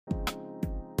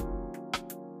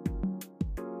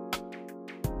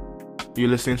You're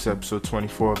listening to episode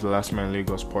 24 of the Last Man in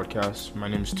Lagos podcast. My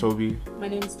name is Tobi. My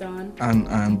name is Dawn. And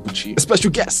I'm Buchi. A special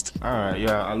guest. Alright,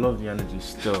 yeah, I love the energy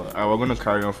still. We're going to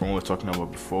carry on from what we were talking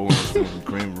about before when we were still in the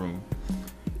green room.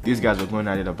 These guys were going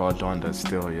at it about Dawn that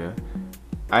still, yeah.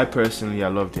 I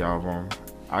love the album.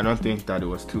 I don't think that it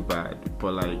was too bad,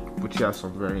 but like Buchi has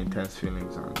some very intense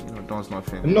feelings and Dawn's not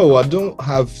feeling. No, I don't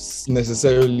have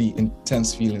necessarily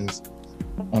intense feelings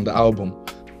on the album.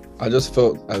 I just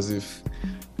felt as if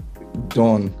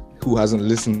Dawn, who hasn't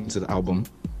listened to the album,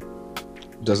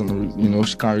 doesn't,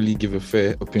 she can't really give a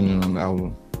fair opinion on the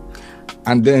album.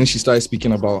 And then she started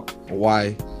speaking about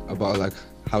like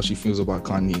how she feels about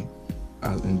Kanye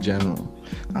in general.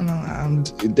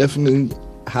 And it definitely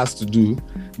has to do,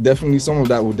 some of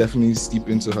that will definitely steep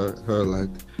into her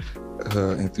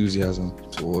enthusiasm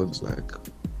towards like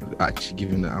actually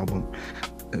giving the album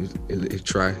a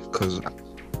try, because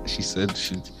she said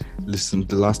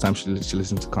the last time she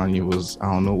listened to Kanye was,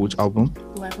 I don't know which album.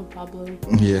 Life of Pablo.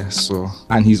 Yeah, so,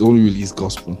 and he's only released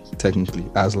gospel technically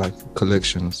as like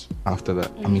collections after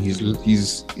that. I mean, he's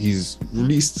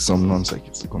released some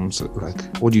non-secular,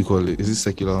 like, what do you call it? Is it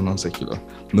secular or non-secular?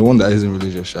 The one that isn't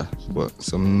religious, but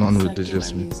some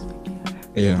non-religious music.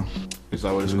 Yeah. Is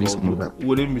that what it's called?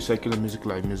 Would it be secular music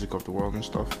like music of the world and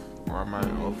stuff? Or am I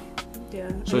off? Yeah.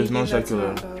 So it's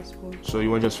non-secular. So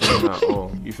you weren't just feeling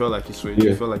that, you felt like you swayed.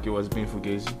 You felt like it was being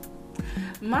fugazi.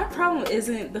 My problem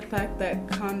isn't the fact that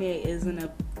Kanye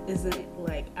isn't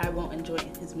like I won't enjoy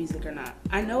his music or not.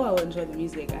 I know I will enjoy the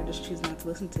music. I just choose not to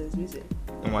listen to his music.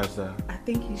 And why is that? I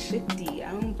think he's shifty.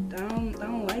 I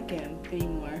don't like him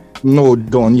anymore. No,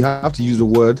 Dawn, you have to use the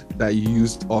word that you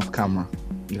used off camera.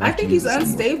 I think he's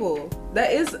unstable.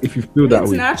 That is, if you feel that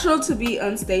it's way. natural to be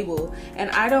unstable.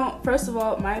 And I don't, first of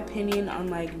all, my opinion on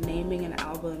like naming an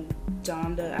album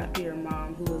Donda after your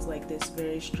mom, who was like this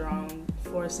very strong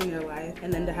force in your life,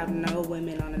 and then to have no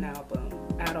women on an album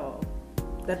at all.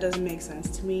 That doesn't make sense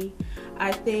to me.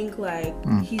 I think like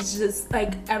he's just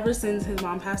like, ever since his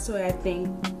mom passed away, I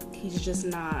think he's just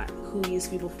not who he used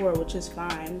to be before, which is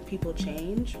fine. People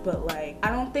change, but like I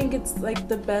don't think it's like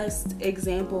the best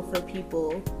example for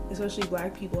people, especially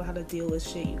black people, how to deal with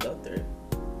shit you go through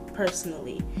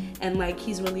personally. And like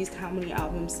he's released how many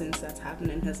albums since that's happened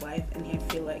in his life, and I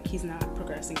feel like he's not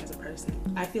progressing as a person.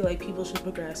 I feel like people should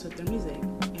progress with their music,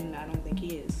 and I don't think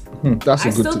he is. That's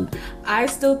a good tip. I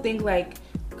still think like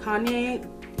Kanye,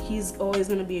 he's always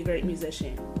gonna be a great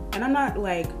musician, and I'm not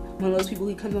like one of those people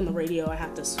who comes on the radio, I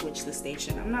have to switch the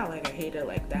station. I'm not like a hater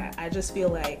like that. I just feel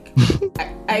like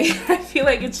I feel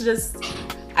like it's just,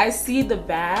 I see the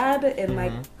bad in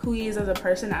like who he is as a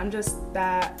person. I'm just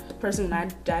that person. When I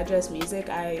digest music,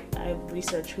 I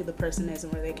research who the person is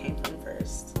and where they came from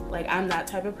first. Like I'm that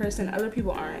type of person. Other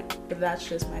people aren't, but that's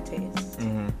just my taste.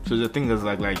 So the thing is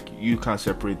like you can't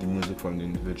separate the music from the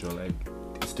individual. Like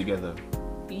it's together.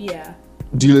 Yeah.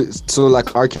 So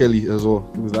like R. Kelly as well?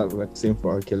 Was that like same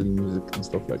for R. Kelly music and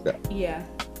stuff like that? Yeah.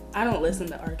 I don't listen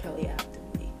to R. Kelly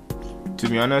actively. To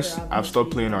be honest, I've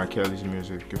stopped playing R. Kelly's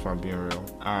music, if I'm being real.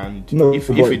 And if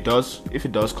it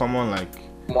does come on, like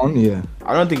yeah.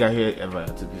 I don't think I hear it ever,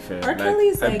 to be fair. R.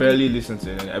 Kelly's I barely listen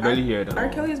to it. I barely hear it at all. R.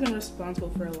 Kelly has been responsible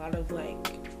for a lot of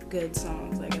like good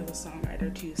songs, like as a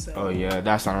songwriter too. So oh yeah,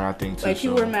 that's another thing too. Like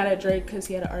people were mad at Drake because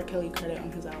he had an R. Kelly credit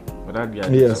on his album. But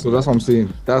so that's what I'm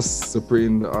saying. That's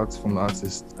separating the art from the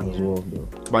artist as well, though.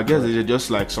 But I guess it's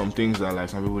just like some things that like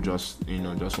some people just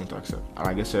just won't accept, and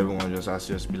I guess everyone just has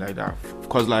to just be like that.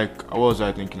 Because like what was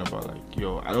I thinking about? Like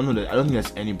I don't think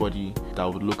there's anybody that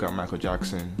would look at Michael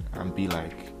Jackson and be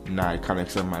like, nah, I can't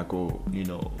accept Michael.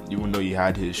 Even though he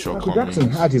had his shortcomings. Michael Jackson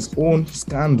had his own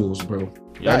scandals, bro.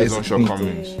 He had his own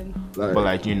shortcomings. But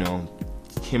like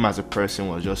him as a person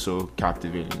was just so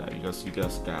captivating that you just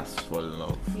gasp fall in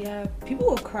love. Yeah, people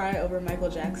will cry over Michael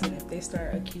Jackson if they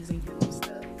start accusing him of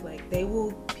stuff. Like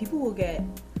people will get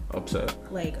upset,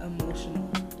 like emotional,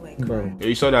 like bro. Yeah,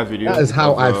 you saw that video. That is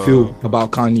how I feel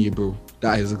about Kanye, bro.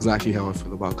 That is exactly how I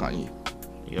feel about Kanye.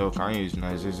 Yo, Kanye is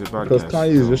nice. He's a bad because guy.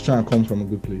 Kanye is just trying to come from a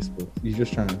good place, bro. He's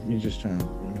just trying.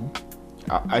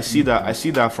 I see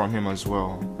that from him as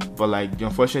well. But like the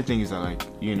unfortunate thing is that like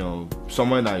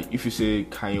someone like if you say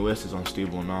Kanye West is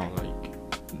unstable now,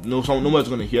 like nobody's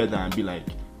gonna hear that and be like,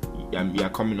 you're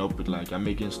coming up with like you're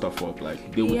making stuff up.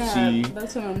 Like they would see.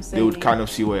 That's what I'm saying. They would kind of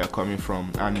see where you're coming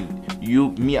from,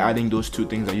 and me adding those two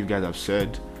things that you guys have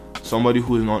said, somebody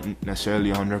who is not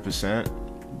necessarily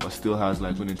 100% but still has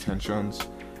like good intentions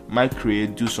might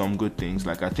do some good things.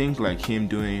 Like I think like him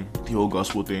doing the whole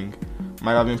gospel thing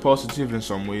might have been positive in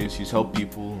some ways. He's helped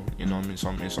people, in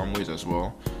some ways as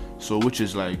well. So which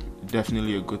is like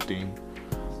definitely a good thing.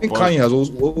 I think Kanye has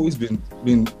always been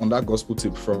on that gospel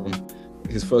tip from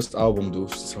his first album though,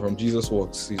 from Jesus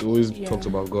Walks, he's always talked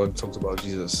about God, talked about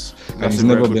Jesus, and That's he's a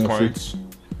never very been good afraid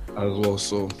point. as well.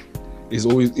 So it's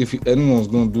always, if anyone's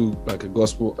gonna do like a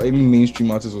gospel, any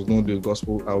mainstream artist was gonna do a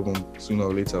gospel album sooner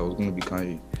or later, it was gonna be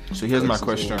Kanye. So here's my Like,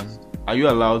 question: are you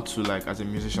allowed to, like, as a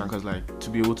musician, because like to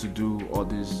be able to do all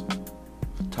these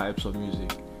types of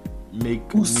music,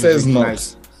 make Who music, says not? like,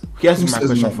 here's Who my says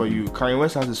question not? for you. Kanye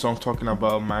West has a song talking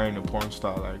about marrying a porn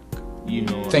star, like, you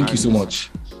know. Thank you and so much.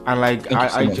 And like Thank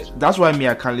you so much. that's why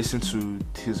I can't listen to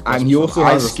his gospel And he also song.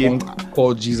 has a song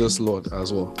called Jesus Lord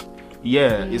as well.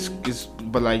 Yeah, it's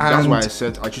but like that's And- why I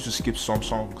said I choose to skip some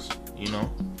songs, you know.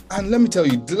 And let me tell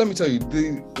you,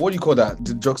 the what do you call that?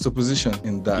 The juxtaposition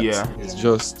in that is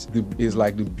just is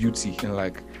like the beauty and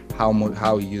like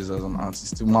how he is as an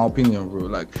artist, in my opinion, bro.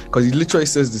 Like, because he literally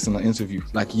says this in an interview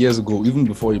like years ago, even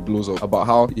before he blows up, about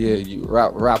how you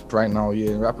rap right now,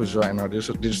 rappers right now, they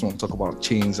just want to talk about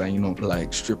chains and, you know,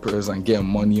 like strippers and getting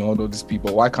money, all of these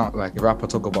people. Why can't like a rapper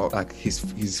talk about like his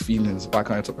feelings? Why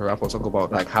can't a rapper talk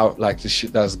about like how like the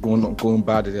shit that's going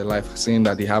bad in their life, saying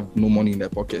that they have no money in their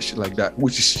pocket, shit like that,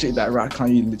 which is shit that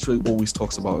Kanye literally always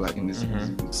talks about like in his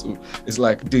music. So it's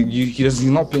like he's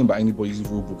not playing by anybody's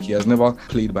rule book. He has never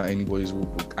played by anybody's rule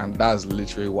book, and that's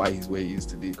literally why he's where he is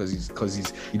today, because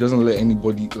he doesn't let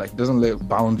anybody, like, he doesn't let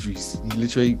boundaries. He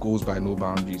literally goes by no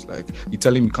boundaries. Like, you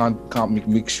tell him you can't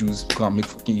make shoes, you can't make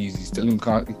fucking Yeezys, tell him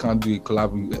you can't do a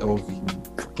collab with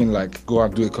LV, fucking like go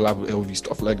and do a collab with LV,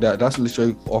 stuff like that. That's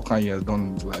literally all Kanye has done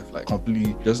in his life, like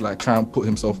completely just like try and put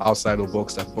himself outside of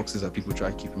boxes that people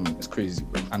try to keep him in. It's crazy,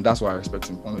 bro. And that's why I respect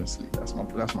him, honestly. That's my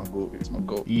goal. It's my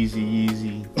goal.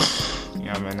 Easy.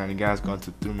 Yeah, man, and the guy's gone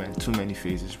through too many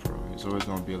phases, bro. He's always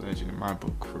gonna be a legend in my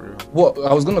book, for real. Well,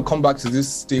 I was gonna come back to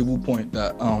this stable point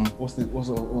that what's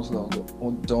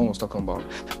what Dawn was talking about,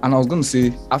 and I was gonna say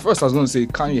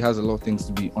Kanye has a lot of things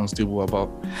to be unstable about,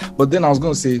 but then I was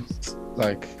gonna say,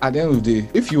 like, at the end of the day,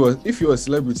 if you're a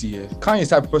celebrity, Kanye's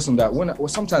type of person that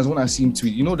sometimes when I see him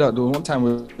tweet, you know that the one time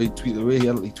where he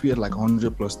tweeted like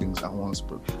 100 plus things at once,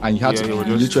 bro, and you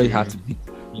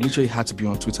literally had to be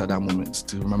on Twitter at that moment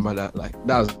to remember that. Like,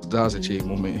 that was actually a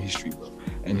moment in history, bro.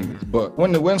 Anyway, but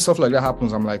when stuff like that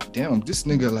happens, I'm like, damn, this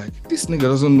nigga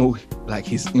doesn't know like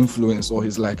his influence or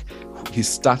his like his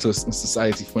status in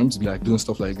society for him to be like doing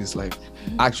stuff like this, like,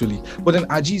 actually. But then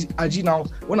Aji now,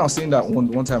 when I was saying that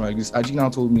one time like this, Aji now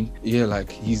told me, like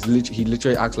he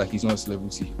literally acts like he's not a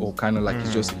celebrity, or kind of like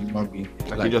he's just a human being,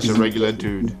 like he's just a regular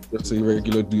dude. Just a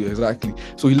regular dude, exactly.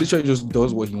 So he literally just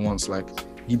does what he wants. Like,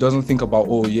 he doesn't think about,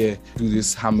 oh yeah, do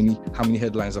this, how many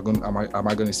headlines am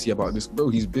I gonna see about this, bro?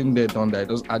 He's been there, done that.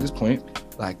 At this point,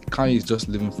 like, Kanye is just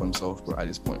living for himself, bro, at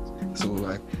this point. So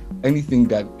like, anything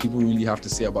that people really have to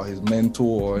say about his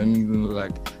mentor or anything,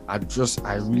 like, I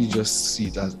really just see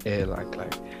it as air.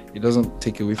 Like it doesn't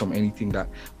take away from anything, that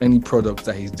any product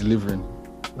that he's delivering,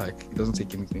 like, it doesn't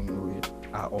take anything away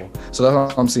at all. So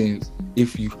that's what I'm saying.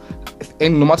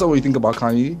 And no matter what you think about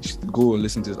Kanye, you should go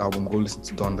listen to his album, go listen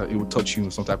to Dawn, that it will touch you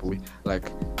in some type of way. Like,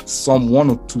 one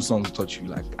or two songs will touch you,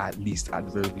 like, at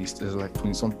the very least. There's like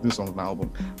 20 something songs on the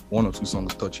album, one or two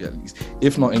songs touch you at least.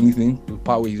 If not anything, the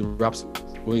part where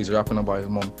he's rapping about his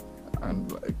mom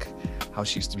and like how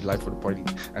she used to be life for the party,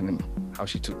 and then how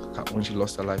when she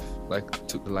lost her life, like,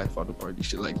 took the life out of the party,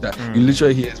 shit like that. You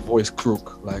literally hear his voice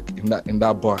croak, like, in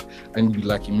that bar, and you be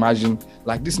like, imagine,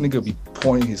 like, this nigga be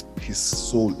pouring his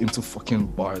soul into fucking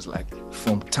bars, like,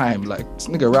 from time. Like, this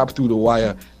nigga rap through the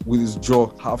wire with his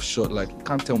jaw half shut. Like, you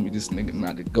can't tell me this nigga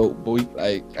not the GOAT, boy.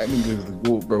 Like, that nigga is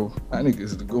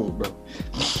the GOAT, bro.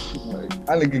 Like,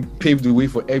 that nigga paved the way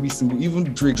for every single,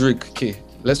 even Drake. Okay,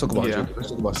 let's talk about Drake. Let's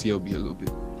talk about CLB a little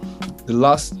bit. The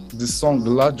last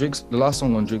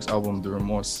song on Drake's album, The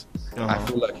Remorse, I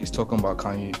feel like he's talking about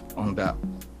Kanye on that,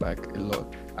 like, a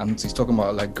lot. And he's talking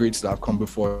about, like, greats that have come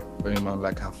before him and,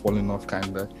 like, have fallen off,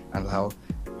 kinda, and how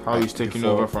he's taking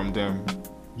over from them.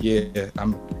 Yeah,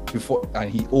 and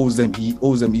he owes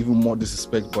them even more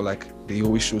disrespect, but, like, they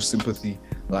always show sympathy,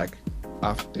 like,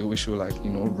 after they always show, like,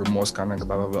 you know, remorse, kind of,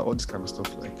 blah blah blah, all this kind of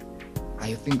stuff. Like,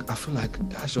 I feel like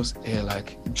that's just air.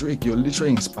 Like, Drake, you're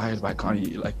literally inspired by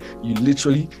Kanye. Like, you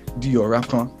literally do your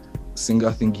rapper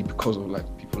singer thingy because of,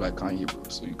 like, people like Kanye, bro.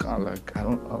 So you can't, like, I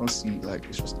don't see, like,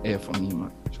 it's just air for me,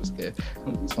 man. It's just air.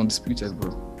 It's undisputed, bro.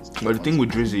 But the thing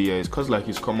with Drizzy, is because, like,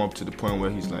 he's come up to the point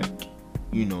where he's, like,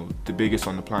 you know, the biggest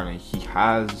on the planet. He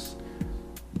has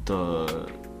the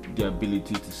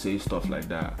ability to say stuff like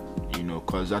that, you know,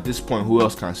 because at this point, who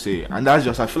else can say it? And that's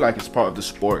just, I feel like it's part of the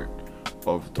sport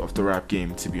of the rap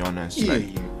game, to be honest. Yeah,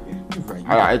 like, you're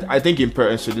right. I think in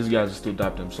person, so these guys still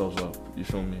dap themselves up. You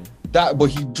feel me? That,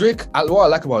 but Drake. What I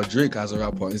like about Drake as a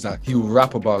rapper is that he'll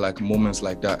rap about like moments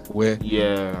like that where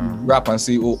rap and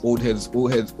say, "Oh, old heads,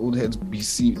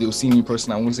 they'll see me in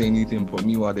person. I won't say anything, but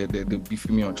meanwhile they'll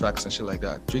beefing me on tracks and shit like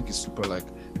that." Drake is super like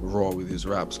raw with his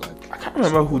raps. Like I can't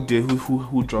remember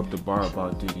who dropped the bar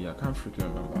about Diddy. I can't freaking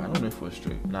remember. I don't know if it was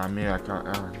Drake. Nah, me, I can't.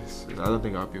 I don't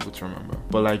think I'll be able to remember.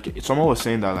 But like someone was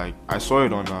saying that like I saw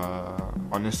it on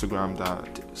Instagram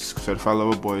that Certified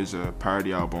Lover Boy is a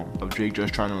parody album of Drake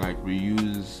just trying to like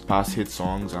reuse past hit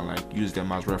songs and like use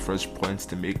them as reference points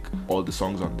to make all the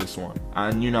songs on this one.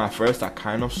 And you know, at first I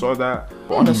kind of saw that,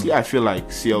 but honestly I feel like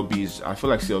CLB's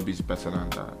better than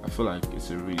that. I feel like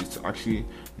it's actually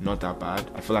not that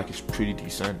bad. I feel like it's pretty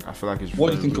decent. I feel like it's.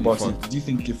 What do you think really about fun. it? Do you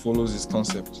think it follows its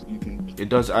concept? Do you think it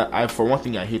does? I for one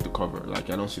thing I hate the cover. Like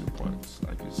I don't see the points.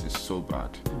 Like it's so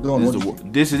bad.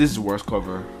 This is the worst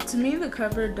cover. To me, the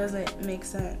cover doesn't make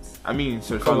sense. I mean,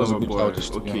 Certified Lover Boy.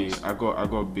 Okay, I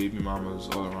got baby mamas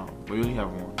all around, but you only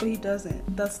have one. But he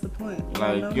doesn't. That's the point.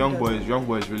 Like young boy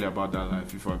is really about that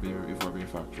life. If we're being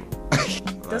factual.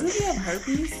 Doesn't he have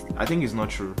herpes? I think it's not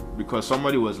true because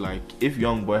somebody was like, if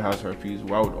young boy has herpes,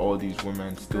 why would all these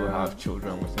women still have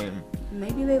children with him?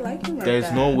 Maybe they like him like There's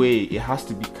that. no way. It has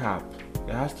to be cap.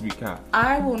 It has to be cap.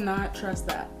 I will not trust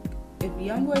that. If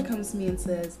young boy comes to me and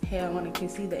says, "Hey, I want to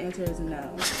kiss you," the answer is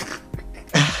no.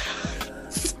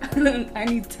 I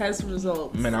need test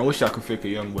results. Man, I wish I could fake a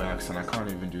young boy accent. I can't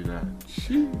even do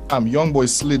that. Young boy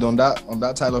slid on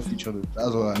that Tyler feature.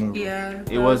 That's what I know. Yeah.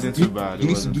 It wasn't too bad. He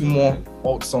needs to do more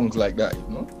alt songs like that, you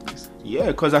know? Yeah,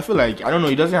 because I feel like, I don't know,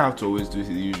 he doesn't have to always do his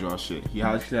usual shit. He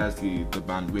actually has the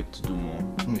bandwidth to do more.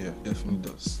 Yeah, definitely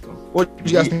does. What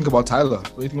do you guys think about Tyler?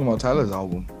 What do you think about Tyler's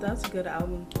album? That's a good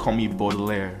album. Call Me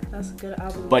Baudelaire. That's a good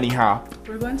album. Bunny Hop.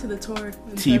 We're going to the tour.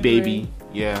 T-Baby.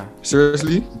 Yeah.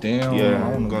 Seriously? Damn. Yeah,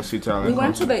 I'm gonna see Tyler. We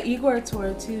went to the Igor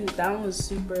tour too. That one was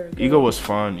super good. Igor was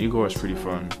fun. Igor was pretty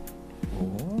fun.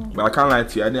 But I can't lie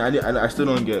to you. I still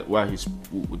don't get why he's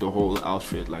the whole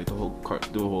outfit, like the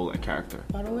whole like character.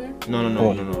 Baudelaire?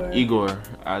 No. Igor.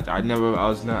 I'm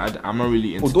not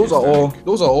really into. Those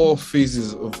are all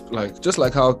phases of like, just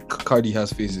like how Cardi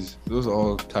has phases. Those are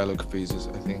all Tyler phases,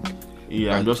 I think.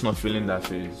 Yeah, I'm just not feeling that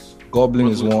phase. Goblin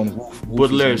is one.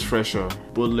 Baudelaire is fresher.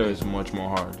 Baudelaire is much more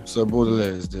hard. So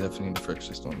Baudelaire is definitely the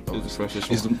freshest one. It's the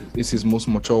freshest one. It's his most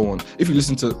mature one. If you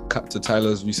listen to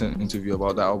Tyler's recent interview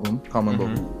about that album, can't remember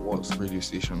what radio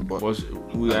station, but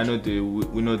I know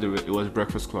it was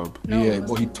Breakfast Club. No, yeah,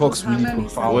 but he talks really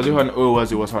profoundly.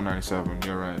 It was Hot 97.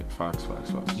 You're right. Facts.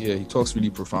 Yeah, he talks really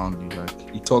profoundly.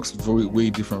 Like he talks way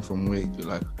different from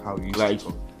like how he used to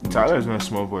talk. Tyler is not a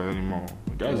small boy anymore.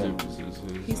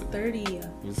 He's 30.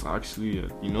 He's actually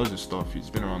he knows his stuff. He's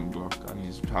been around the block and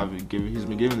he's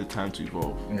been given the time to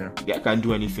evolve. Yeah, the guy can't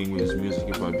do anything with his music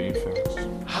if I'm being fair.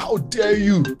 How dare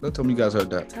you? Don't tell me you guys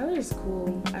heard that. Tyler is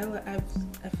cool.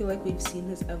 I feel like we've seen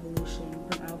his evolution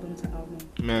from album to album.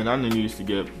 Man, that nigga used to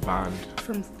get banned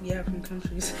from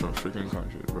countries. From freaking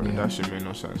countries, bro. Yeah. That shit made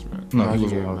no sense, man. No, he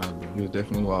was wild. He was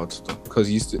definitely wild stuff because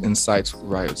he used to incite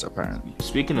riots apparently.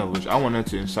 Speaking of which, I wanted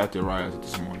to incite the riots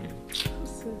this morning.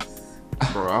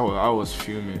 Bro, I was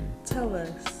fuming. Tell us.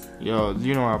 Yo,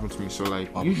 you know what happened to me? So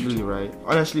like, usually, right?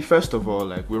 Honestly, first of all,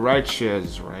 like we ride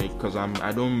shares, right? Because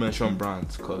I don't mention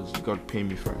brands because you gotta pay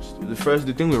me first. The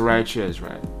thing with ride shares,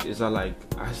 right, is that like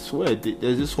I swear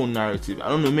there's this whole narrative. I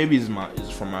don't know, maybe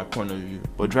it's from my point of view,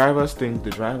 but drivers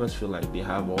feel like they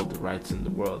have all the rights in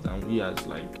the world, and we as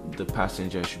like the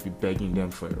passenger should be begging them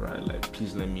for a ride. Like,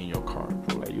 please let me in your car.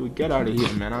 Bro, like, you get out of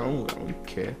here, man. I don't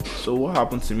care. So what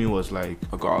happened to me was like,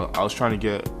 I was trying to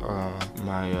get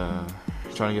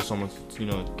trying to get someone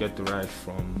to, get the ride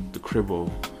from the cribble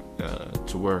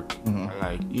to work. Mm-hmm. And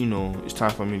like, it's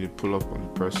time for me to pull up on the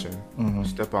person. Mm-hmm.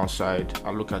 Step outside.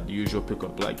 I look at the usual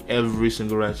pickup. Like every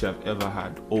single ride I've ever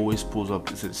had always pulls up.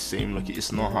 It's the same. Like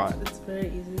it's not hard. It's very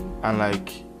easy. And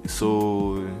like,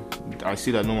 so I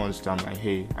see that no one's there. I'm like,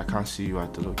 hey, I can't see you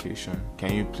at the location.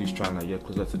 Can you please try and like get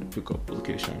closer to the pickup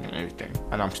location and everything?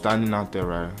 And I'm standing out there,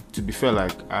 right? To be fair,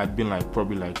 like I'd been like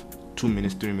probably like 2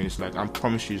 minutes, 3 minutes. Like I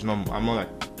promise you, I'm not like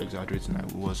exaggerating. Like,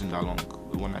 it wasn't that long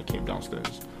when I came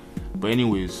downstairs. But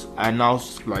anyways, I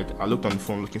looked on the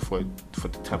phone looking for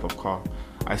the type of car.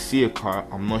 I see a car.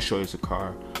 I'm not sure it's a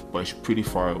car, but it's pretty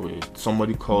far away.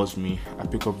 Somebody calls me. I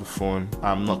pick up the phone.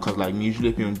 I'm not, cause like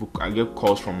usually I get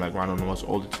calls from like random numbers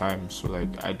all the time. So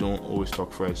like I don't always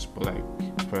talk first. But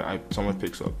like someone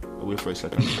picks up. I wait for a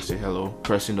second, I say hello.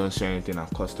 Person don't say anything, I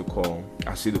cut the call.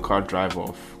 I see the car drive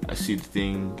off. I see the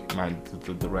thing,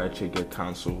 the ride check get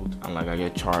cancelled, and like I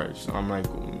get charged. And I'm like,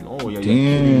 no, you're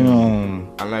kidding me.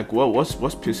 And like, what's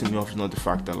pissing me off is not the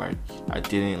fact that like I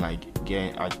didn't like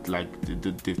get,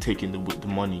 they've taken the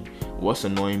money. What's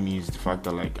annoying me is the fact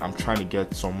that like I'm trying to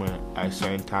get somewhere at a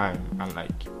certain time, and like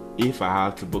if I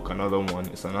have to book another one,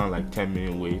 it's another like 10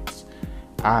 minute wait.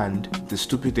 And the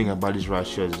stupid thing about these ride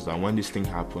shares is that when this thing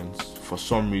happens, for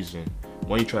some reason,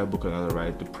 when you try to book another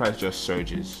ride, the price just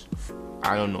surges.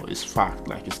 I don't know, it's fact,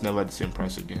 like it's never the same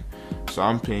price again. So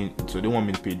I'm paying, so they want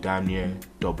me to pay damn near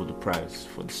double the price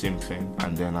for the same thing.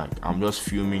 And then like I'm just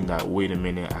fuming that, wait a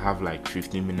minute, I have like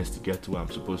 15 minutes to get to where I'm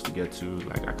supposed to get to.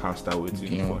 Like I can't start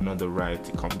waiting for another ride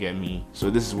to come get me. So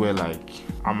this is where like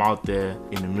I'm out there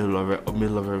in the middle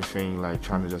of everything, like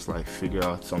trying to just like figure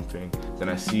out something. Then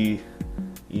I see,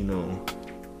 you know,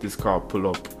 this car pull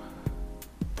up,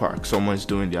 park, someone's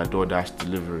doing their DoorDash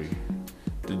delivery.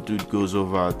 The dude goes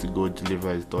over to go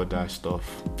deliver his DoorDash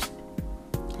stuff.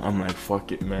 I'm like,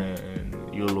 fuck it, man.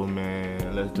 YOLO,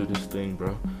 man. Let's do this thing,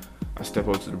 bro. I step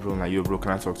up to the bro. I'm like, yo, bro,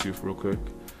 can I talk to you real quick?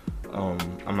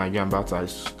 I'm like, yeah, I'm about to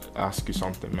ask you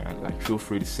something, man. Like, feel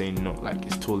free to say no. Like,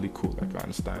 it's totally cool. Like, I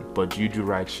understand. But you do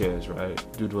ride shares, right?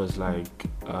 Dude was like,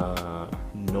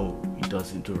 no, he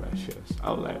doesn't do ride shares.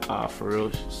 I was like, for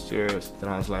real? Serious? Then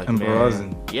I was like,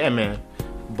 man. Yeah, man.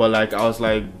 But like I was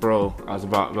like, bro, I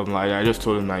just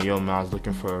told him like, yo man, I was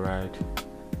looking for a ride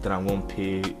that I won't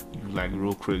pay you like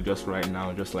real quick, just right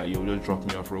now, just like, yo, just drop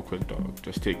me off real quick, dog,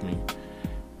 just take me.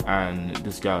 And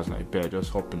this guy was like, bear,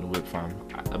 just hop in the whip, fam.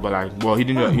 But like, well, he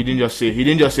didn't just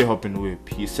say hop in the whip.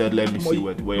 He said, let me see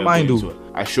where you're going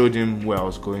to. I showed him where I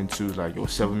was going to, like it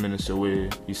was 7 minutes away.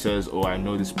 He says, oh, I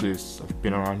know this place, I've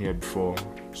been around here before.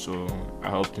 So I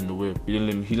hopped in the whip. He didn't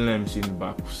let me sit in the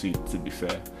back seat, to be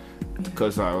fair.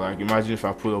 Because I like, imagine if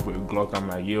I pull up with a Glock, I'm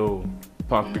like, yo,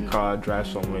 park the car, drive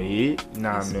somewhere. Yeah?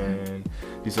 Nah, man.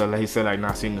 He said like,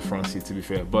 nah, sit in the front seat, to be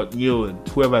fair. But yo,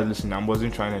 whoever's listening, I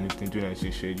wasn't trying doing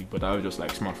anything shady, but I was just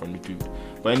like smart from the dude.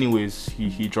 But anyways,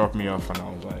 he dropped me off, and I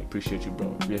was like, appreciate you,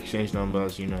 bro. We exchanged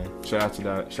numbers, you know. Shout out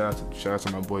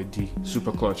to my boy D,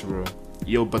 super clutch, bro.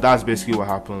 Yo, but that's basically what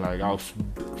happened. Like I was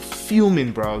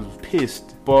fuming, bro. I was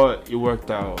pissed, but it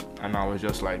worked out, and I was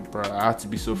just like, bro, I had to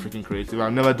be so freaking creative.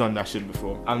 I've never done that shit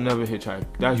before. I've never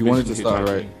hitchhiked. You wanted to start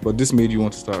right, but this made you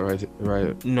want to start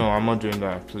right. No, I'm not doing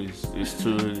that. Please, it's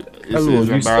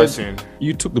embarrassing.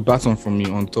 You took the baton from me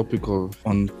on topic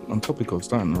of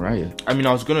starting a riot. I mean,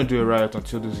 I was gonna do a riot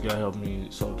until this guy helped me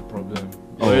solve the problem.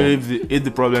 But if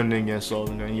the problem didn't get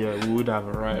solved, then yeah, we would have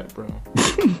a riot, bro.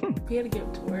 We had to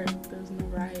get to work. There's no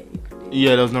riot you could do.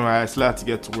 Yeah, there's no riot. I still had to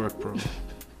get to work, bro.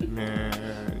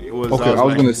 Man, it was. Okay, I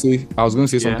was gonna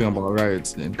say something about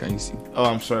riots. Then can you see? Oh,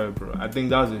 I'm sorry, bro. I think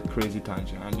that was a crazy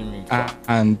tangent. I didn't mean to.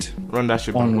 And run that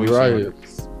shit on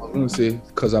riots. I was gonna say,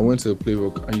 because I went to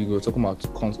Playbook and we were talking about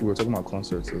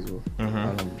concerts as well. Mm-hmm.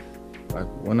 And like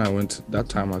when I went that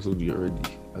time, I told you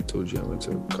already. I told you I went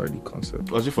to a Cardi concert.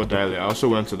 Was it for Daily? I also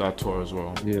went to that tour as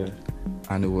well. Yeah,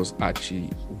 and it was actually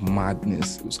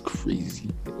madness. It was crazy.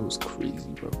 Bro.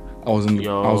 I was in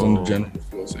the general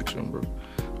floor section, bro.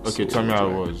 Okay, tell me how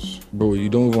it was. Bro, you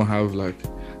don't even have like,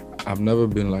 I've never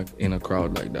been like in a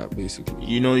crowd like that, basically.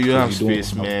 You know, you have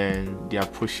space, man. They are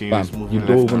pushing, fam, it's moving. You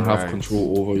don't even have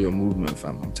control over your movement,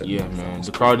 fam. I'm telling you. Yeah, man.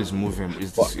 The crowd is moving.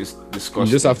 It's disgusting.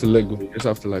 You just have to let go. You just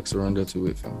have to like surrender to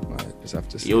it, fam. Like, just have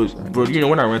to. Yo, bro, you know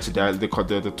when I went to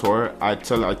the tour, I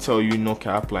tell you, no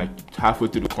cap. Like halfway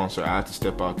through the concert, I had to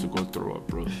step out to go throw up,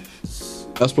 bro.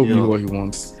 That's probably what he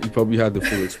wants. He probably had the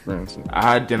full experience.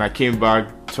 Then I came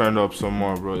back, turned up some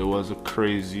more, bro. It was a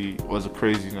crazy night. It was a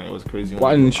crazy.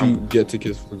 Why didn't you get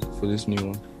tickets for this new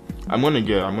one? I'm gonna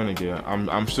get.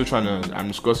 I'm still trying to. I'm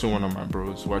discussing one of my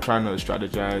bros. We're trying to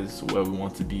strategize where we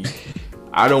want to be.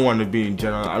 I don't want to be in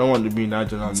general. I don't want to be in that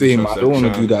general. Same. I don't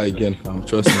want to do that again, fam.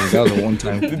 Trust me, that was a one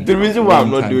time. The reason why I'm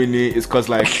not doing it is because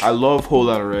like I love Whole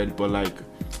Lotta Red, but like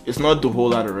it's not the Whole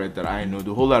Lotta Red that I know.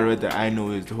 The Whole Lotta Red that I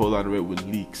know is the Whole Lotta Red with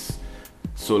leaks.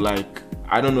 So like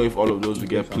I don't know if all of those will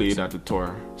get played at the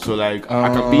tour. So like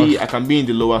I can be in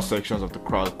the lower sections of the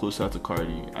crowd, closer to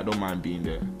Cardi. I don't mind being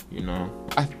there, you know.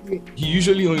 I think he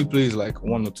usually only plays like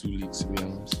 1 or 2 leaks, to be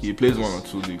honest. He plays 1 or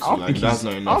 2 leaks, so like that's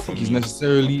not enough for me. I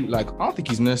don't think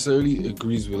he's necessarily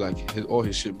agrees with like all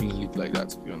his shit being leaked like that,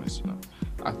 to be honest, you know.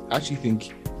 I actually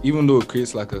think even though it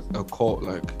creates like a cult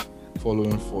like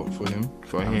following for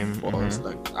us,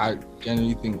 like I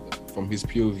generally think from his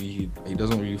POV he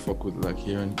doesn't really fuck with like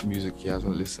hearing music he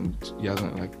hasn't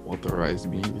like authorized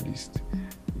being released.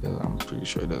 I'm pretty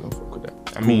sure he doesn't fuck with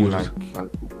that. I mean,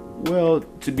 Well,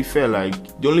 to be fair,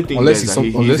 like the only thing Unless is that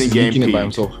he unless isn't he's leaking getting it by paid.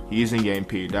 himself. He isn't getting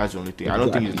paid. That's the only thing. I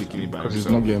don't think he's leaking it by because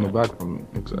himself. he's not getting it back from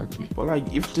it. Exactly. But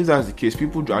like, if that's the case,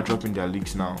 people are dropping their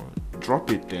leaks now.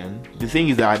 Drop it then. The thing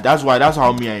is that that's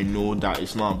how I know that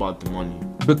it's not about the money.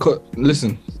 Because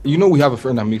listen, you know we have a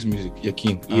friend that makes music,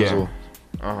 Yakin. Yeah.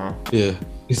 Yeah.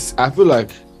 I feel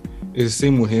like it's the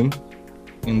same with him,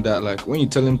 in that like when you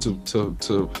tell him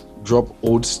to drop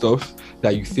old stuff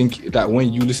that you think that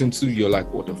when you listen to, you're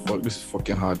like, what the fuck, this is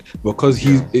fucking hard, because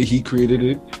he created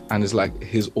it and it's like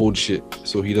his old shit,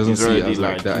 so he doesn't see it as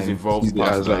like that. He's evolved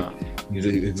past that.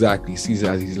 Exactly, sees it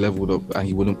as he's leveled up, and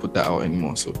he wouldn't put that out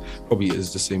anymore. So probably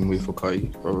it's the same way for Kai,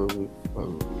 probably.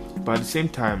 But at the same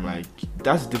time, like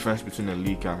that's the difference between a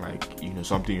leak and like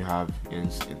something you have in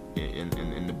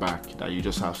the back that you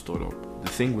just have stored up. The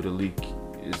thing with a leak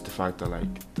is the fact that like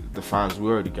the fans, we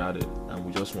already got it and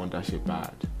we just want that shit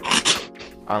bad.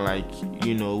 And like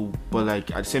but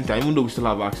like at the same time, even though we still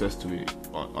have access to it,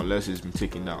 unless it's been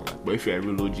taken down, like, but if you're a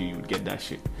real OG, you would get that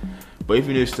shit. But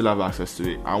even though you still have access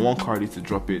to it, I want Cardi to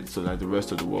drop it so that the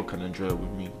rest of the world can enjoy it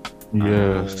with me.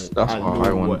 Yes, that's what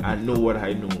I want. I know what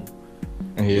I know.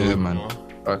 Yeah, man.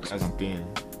 That's the thing.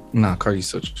 Nah, Cardi's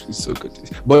so good.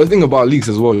 But the thing about leaks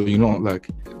as well, like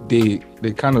they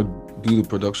kind of do the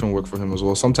production work for him as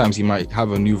well. Sometimes he might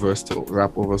have a new verse to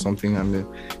rap over something, and then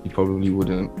he probably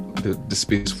wouldn't. The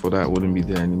space for that wouldn't be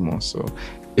there anymore. So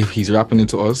if he's rapping it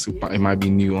to us, it might be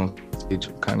new on stage.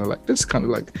 Kind of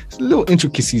like little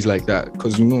intricacies like that,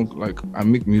 because like I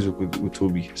make music with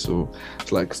Tobi, so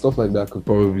it's like stuff like that could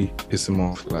probably piss him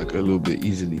off like a little bit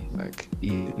easily.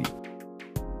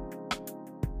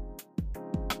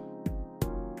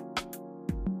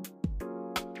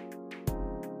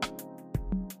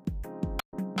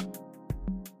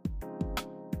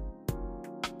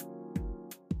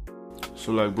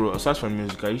 So like, bro, aside from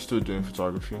music, are you still doing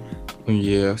photography?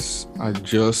 Yes, I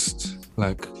just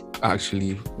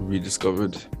actually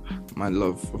rediscovered my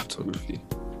love for photography.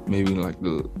 Maybe like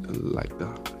the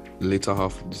later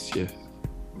half of this year,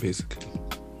 basically.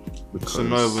 Because, so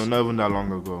not even that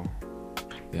long ago.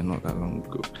 Yeah, not that long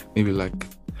ago. Maybe like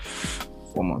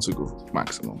 4 months ago,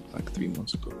 maximum, like 3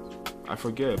 months ago. I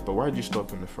forget, but why did you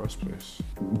stop in the first place?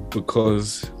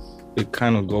 Because it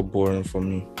kind of got boring for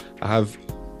me. I have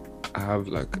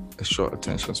like a short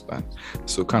attention span,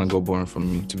 so it kind of got boring for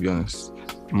me, to be honest.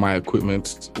 My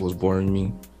equipment was boring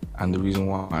me, and the reason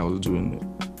why I was doing it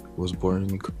was boring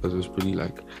me because it was pretty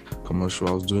like commercial.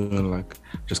 I was doing like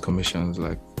just commissions,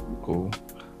 like go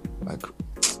like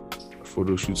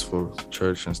photo shoots for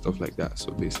church and stuff like that.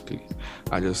 So basically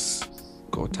I just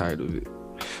got tired of it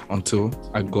until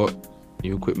I got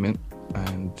new equipment,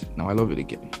 and now I love it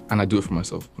again, and I do it for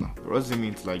myself now. What does it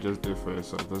mean to like just do it for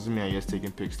yourself? Does it mean you're just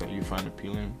taking pics that you find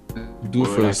appealing? Do it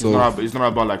for yourself. It's not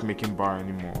about like making bar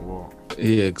anymore. Well,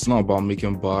 yeah, it's not about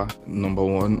making bar, number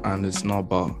one, and it's not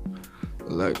about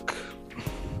like,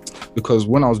 because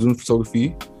when I was doing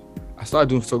photography, I started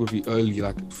doing photography early.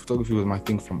 Like photography was my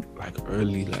thing from like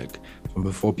early, like from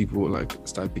before people like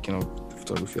started picking up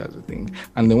photography as a thing.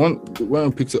 And then when I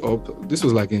picked it up, this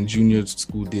was like in junior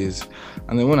school days,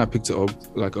 and then when I picked it up,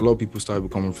 like a lot of people started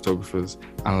becoming photographers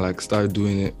and like started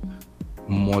doing it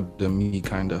more than me,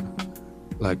 kind of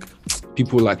like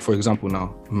people like, for example,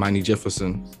 now Manny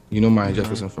Jefferson, Manny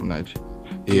Jefferson from Nigeria.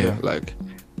 Yeah, like,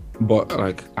 but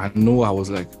like I know I was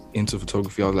like into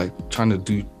photography. I was like trying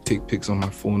to take pics on my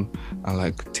phone and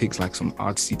like take like some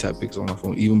artsy type pics on my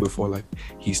phone even before like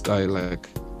he started like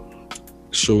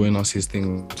showing us his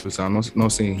thing. So I'm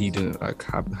not saying he didn't like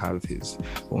have his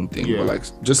own thing, but like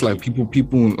just like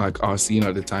people like our scene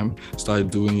at the time started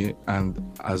doing it, and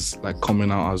as like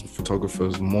coming out as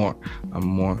photographers more and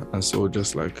more, and so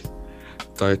just like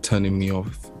started turning me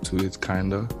off to it,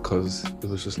 kinda, because it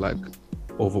was just like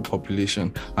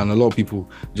overpopulation, and a lot of people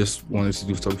just wanted to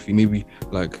do photography. Maybe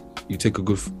like you take a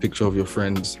good picture of your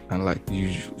friends and like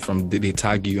they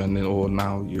tag you, and then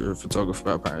now you're a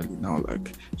photographer apparently. Now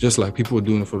like just like people were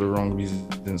doing it for the wrong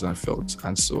reasons, I felt,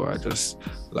 and so I just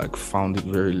like found it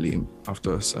very lame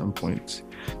after a certain point.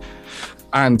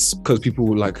 And because people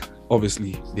were like,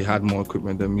 obviously they had more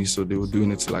equipment than me, so they were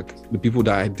doing it to like the people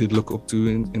that I did look up to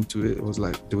into it. It was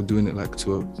like they were doing it like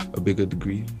to a bigger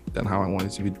degree than how I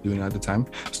wanted to be doing it at the time.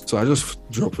 So I just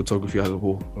dropped photography as a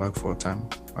whole, like for a time,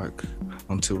 like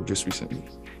until just recently.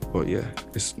 But yeah,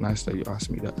 it's nice that you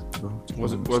asked me that, bro.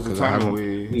 Was the time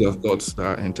away? These are thoughts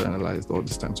that I internalized all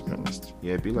this time, to be honest.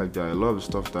 Yeah, it be like that. A lot of the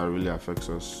stuff that really affects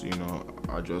us,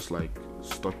 are just like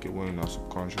stuck away in our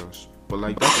subconscious. But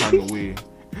like that time away,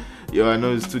 yo, I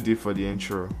know it's too deep for the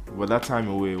intro, but that time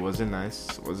away, was it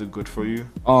nice? Was it good for you?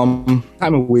 Time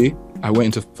away, I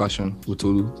went into fashion with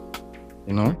Tolu,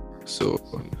 So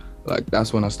like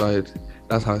that's when I started.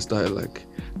 That's how I started like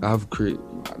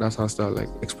that's how I started like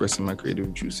expressing my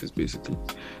creative juices basically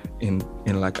in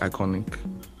like iconic.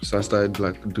 So I started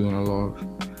like doing a lot of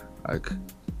like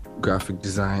graphic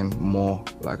design more.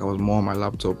 Like I was more on my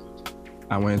laptop.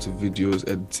 I went into videos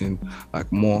editing,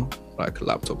 like more like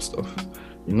laptop stuff,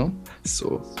 you know?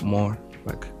 So more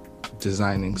like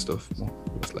designing stuff more.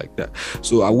 It was like that.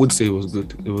 So I would say it was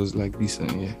good. It was like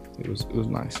decent, yeah. It was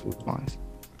nice. It was nice.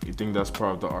 You think that's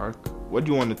part of the arc? What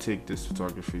do you want to take this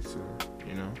photography to?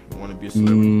 You know, you want to be a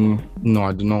celebrity? No,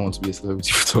 I do not want to be a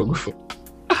celebrity photographer.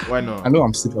 Why not? I know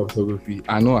I'm sick of photography.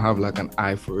 I know I have like an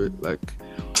eye for it.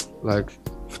 Like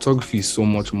photography is so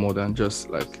much more than just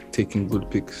like taking good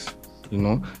pics. You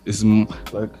know, it's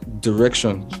like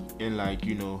direction. In like,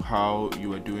 you know, how you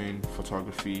were doing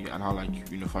photography and how like,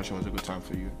 you know, fashion was a good time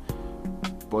for you.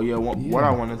 But yeah, what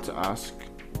I wanted to ask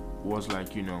was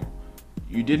like, you know,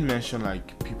 you did mention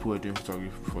like people were doing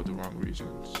photography for the wrong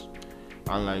reasons.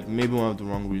 And like maybe one of the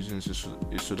wrong reasons is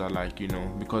so that like, you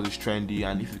know, because it's trendy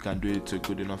and if you can do it to a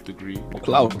good enough degree.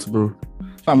 Clout, bro.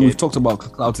 Fam, we've talked about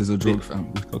clout is a drug,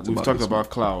 fam. We've talked about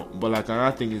clout. But like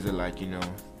another thing is that like, you know,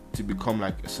 to become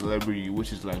like a celebrity,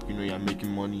 which is like, you know, you're making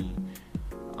money,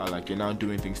 like you're now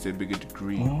doing things to a bigger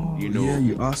degree. You know. Yeah,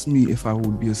 you asked me if I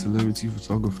would be a celebrity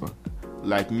photographer.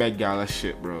 Like Met Gala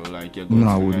shit, bro. Like you're going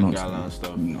to Met Gala and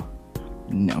stuff.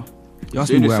 No. You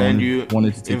asked me where I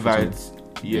wanted to take invites.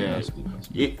 Yeah.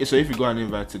 So if you got an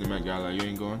invite to the Met Gala, you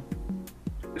ain't going?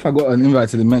 If I got an invite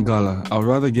to the Met Gala, I'd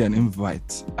rather get an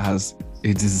invite as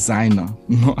a designer,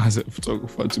 not as a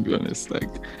photographer, to be honest. Like,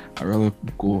 I'd rather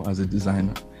go as a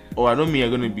designer. Oh, I don't mean you're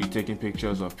going to be taking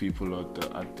pictures of people at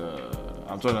the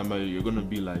I'm talking about you're going to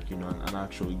be like, you know, an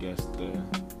actual guest there.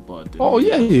 But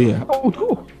yeah. I would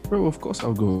go. Bro, of course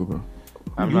I'll go, bro.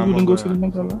 You wouldn't go to the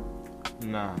Met Gala?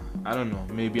 Nah, I don't know.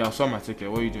 Maybe I'll sell my ticket.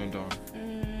 What are you doing, Dawn?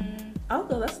 I'll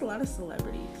go. That's a lot of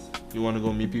celebrities. You want to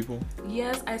go meet people?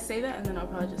 Yes, I say that and then I'll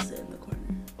probably just sit in the corner.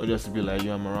 Or just to be like,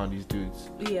 I'm around these dudes.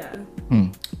 Yeah.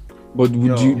 But do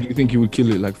you think you would kill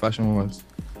it like fashion-wise?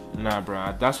 Nah,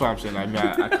 bro. That's what I'm saying.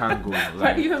 Like, I can't go.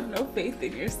 Like, you have no faith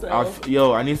in yourself.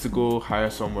 I need to go hire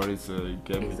somebody to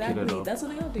get me kitted up. That's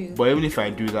what they'll do. But even if I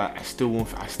do that, I still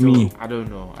won't. I don't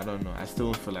know. I still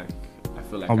won't feel like. I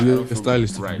feel like I'll be a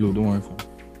stylist if you don't worry.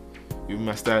 You're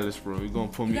my stylist, bro. You're gonna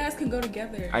put me. You guys can go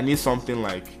together. I need something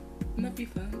like. That'd be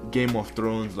fun. Game of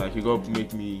Thrones, like you gotta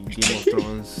make me Game of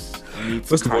Thrones.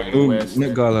 First of all,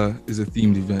 Met Gala is a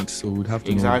themed event, so we'd have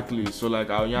to exactly. So like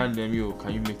I'll yarn them,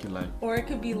 can you make it like? Or it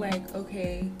could be like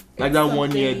like that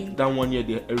one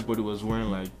year, everybody was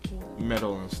wearing like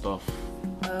metal and stuff.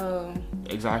 Oh.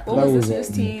 Exactly. What was this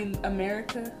team?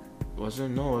 America?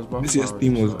 Wasn't no, it was about this year's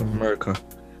theme was America.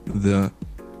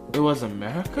 It was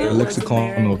America. The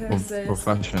lexicon of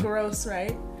fashion. Gross,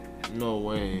 right? No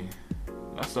way.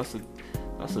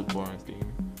 That's a boring thing.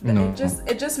 No.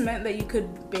 It just meant that you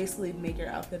could basically make your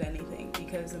outfit anything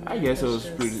because I guess it was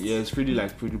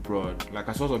pretty broad. Like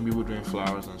I saw some people doing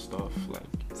flowers and stuff. Like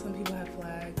some people have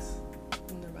flags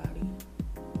on their body.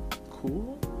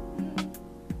 Cool.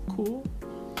 Cool.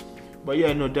 But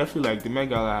yeah, no, definitely like the Met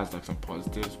Gala has like some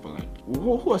positives, but like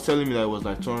who was telling me that it was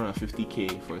like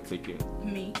 $250K for a ticket?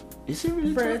 Me. Is it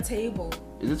really for a table?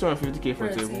 Is it $250K for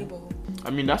a table?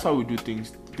 I mean, that's how we do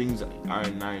things. Things are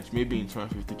nice. Maybe in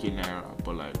 $250K naira,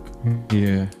 but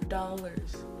like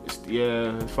dollars.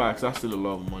 Yeah, facts. That's still a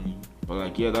lot of money. But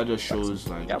like, yeah, that just shows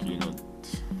like you know,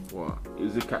 what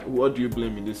is it? What do you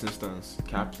blame in this instance?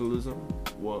 Capitalism?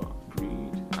 What?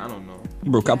 Greed? I don't know.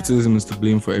 Bro, capitalism is to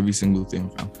blame for every single thing,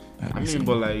 fam. I mean,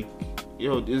 but like,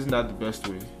 isn't that the best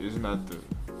way? Isn't that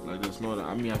there's no?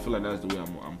 I mean, I feel like that's the way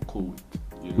I'm cool with.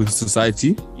 You know? With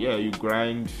society? Yeah, you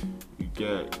grind.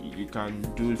 You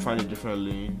can find a different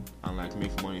lane and like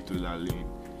make money through that lane.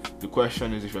 The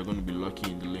question is if you're going to be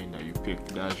lucky in the lane that you picked.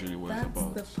 That's really what it's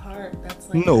about. That's the part. That's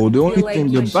like no. The only thing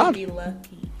you bad. Be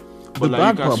lucky. But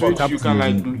like you can switch. You can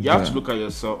like you have to look at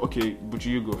yourself. Okay, but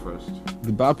you go first.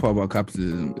 The bad part about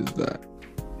capitalism is that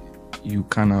you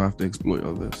kind of have to exploit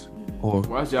others. Or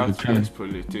why is there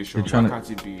exploitation? Why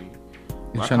can't it be?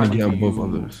 You're trying to get above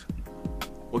others.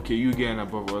 Okay, you getting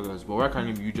above others, but why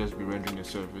can't you just be rendering a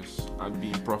service and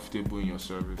being profitable in your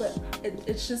service? But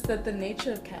it's just that the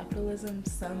nature of capitalism,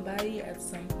 somebody at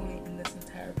some point in this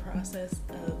entire process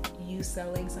of you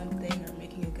selling something or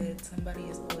making a good, somebody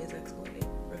is always exploited,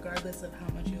 regardless of how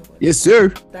much you avoid. Yes, sir.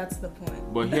 That's the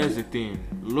point. But here's the thing.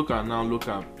 Look at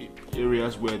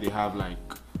areas where they have like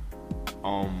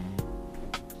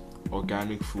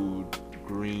organic food,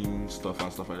 green stuff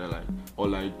and stuff like that, like, or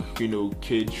like, you know,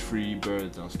 cage-free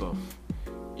birds and stuff.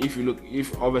 if you look,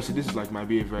 if obviously this is like might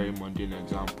be a very mundane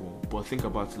example, but think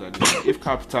about it like this: if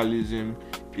capitalism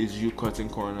is you cutting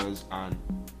corners and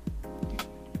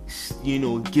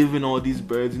giving all these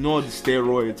birds, all the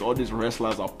steroids, all these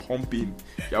wrestlers are pumping,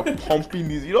 they're pumping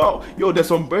these, there's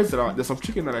some there's some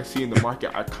chicken that I see in the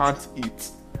market I can't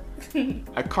eat.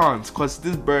 I can't, because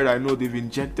this bird, I know they've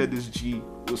injected this G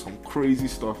with some crazy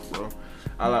stuff, bro.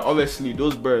 And like obviously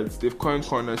those birds, they've cut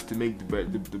corners to make the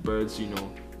birds,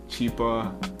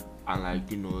 cheaper and like,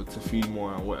 to feed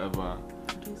more and whatever.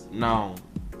 Now,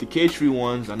 the cage-free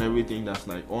ones and everything that's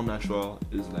like all natural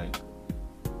is like,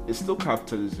 it's still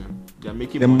capitalism. They're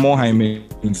making more high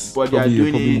maintenance, but they are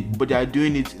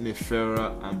doing it in a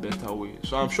fairer and better way.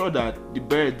 So I'm sure that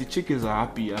the chickens are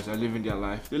happy as they're living their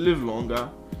life. They live longer,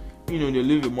 they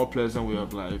live a more pleasant way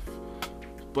of life.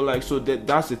 But like, so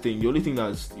that's the thing. The only thing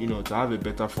that's, to have a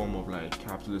better form of like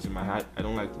capitalism, I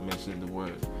don't like mentioning the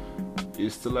word,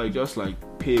 is to like just like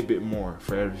pay a bit more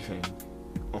for everything.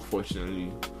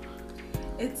 Unfortunately,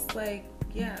 it's like,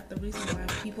 the reason why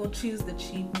people choose the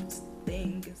cheapest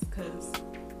thing is because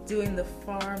doing the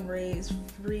farm raised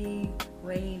free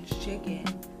range chicken,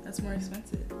 that's more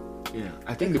expensive.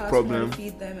 I think it the problem, more to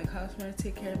feed them, it costs more to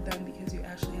take care of them, because you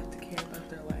actually have to care about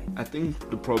their life. I think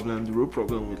the real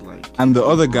problem with like, and the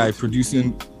other guy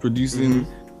producing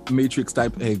matrix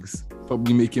type eggs,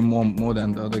 probably making more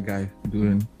than the other guy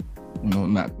doing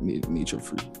not nature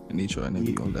free and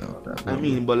everything on that. I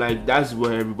mean, but like that's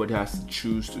where everybody has to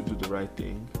choose to do the right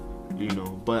thing,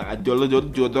 but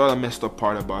the other messed up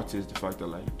part about it is the fact that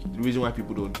like the reason why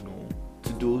people don't know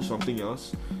to do something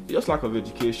else, it's just lack of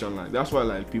education. Like that's why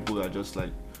like people are just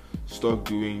like stuck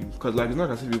doing, because like it's not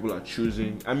as if people are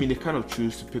choosing. I mean, they kind of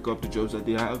choose to pick up the jobs that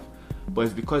they have, but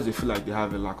it's because they feel like they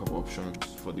have a lack of options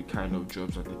for the kind of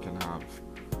jobs that they can have,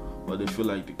 or they feel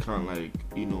like they can't like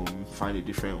find a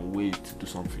different way to do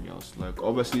something else. Like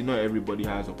obviously not everybody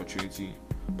has opportunity,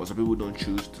 but some people don't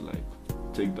choose to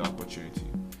like take the opportunity.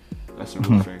 That's a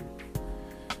real thing.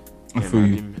 I feel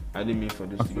you. I didn't mean for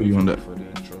this to feel you on that. for the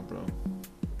intro, bro.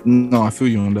 No, I feel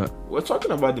you on that. We're talking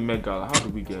about the Met Gala. How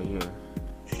did we get here?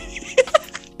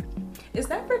 Is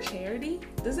that for charity?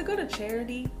 Does it go to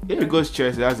charity? If it goes to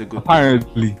charity, that's a good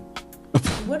Apparently.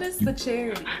 What is the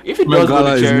charity? If it does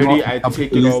go to charity, I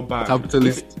take it all back.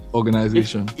 Capitalist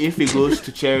organization. If it goes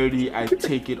to charity, I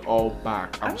take it all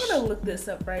back. I'm gonna look this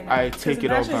up right now. I take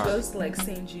it all back. It goes to like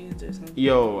St. Jude's or something.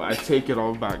 Yo, I take it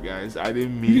all back, guys. I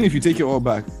didn't mean. Even if you take it all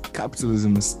back,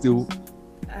 capitalism is still.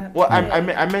 Well, I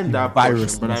meant that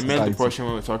virus, portion, but I meant the portion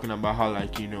when we're talking about how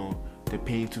like they're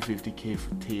paying $250K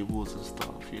for tables and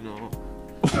stuff,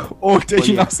 Oh, did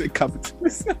you not say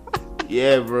capitalism?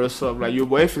 Yeah, bro. So like, your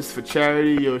boy, if it's for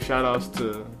charity, shout outs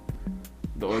to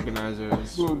the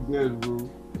organizers. So dead, bro.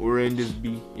 We're in this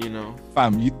beat,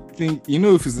 Fam, you think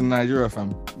if it's in Nigeria,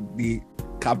 fam, the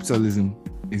capitalism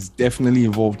is definitely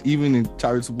involved, even in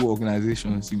charitable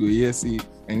organizations. You go, see,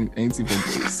 anything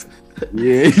from this.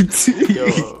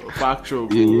 Yo, factual,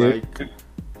 bro. Like,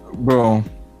 bro,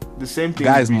 the same thing.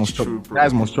 Guys must chop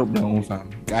their own, fam.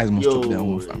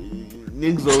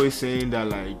 Nick's always saying that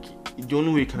like the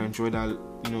only way you can enjoy that,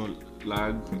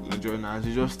 enjoy that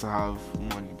is just to have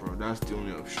money, bro. That's the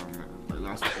only option, man.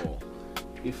 Like that's all.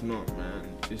 If not, man,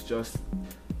 it's just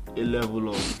a level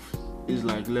of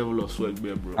sweat,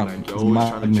 bro. Like you're always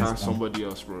trying to chance somebody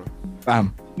else, bro.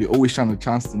 Fam, you're always trying to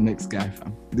chance the next guy,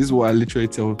 fam. This is what I literally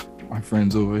tell my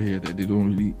friends over here, that they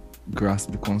don't really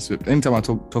grasp the concept. Anytime I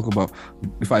talk about,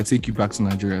 if I take you back to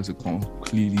Nigeria, it's a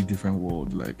completely different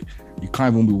world. Like you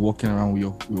can't even be walking around with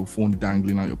your phone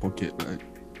dangling out your pocket. Like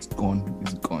it's gone.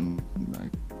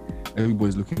 Like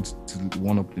everybody's looking to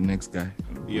one up the next guy.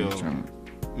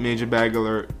 Major bag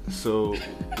alert. So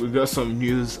we got some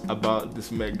news about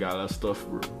this Met Gala stuff,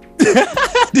 bro.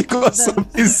 They got some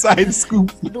inside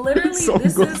scoop. Literally,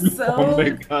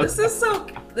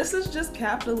 this is just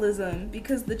capitalism,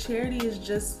 because the charity is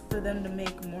just for them to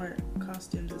make more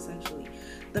costumes, essentially.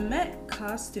 The Met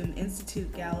Costume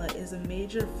Institute Gala is a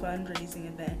major fundraising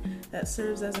event that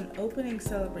serves as an opening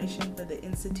celebration for the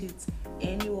Institute's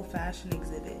annual fashion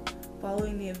exhibit.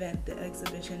 Following the event, the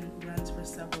exhibition runs for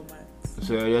several months.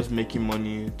 So they're just making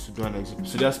money to do an exhibition.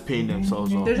 So they're just paying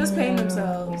themselves off. They're just paying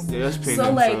themselves.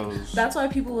 So like, that's why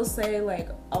people will say like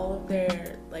all of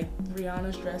their like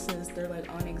Rihanna's dresses, they're like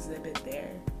on exhibit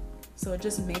there. So it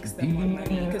just makes them more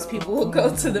money, because people will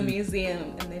go to the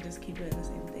museum and they just keep doing the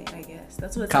same thing, I guess.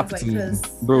 That's what it sounds like. Cause,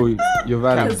 bro, you're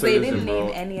valid. Because they didn't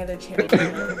name any other charity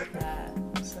like that.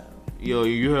 So. Yo,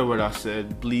 you heard what I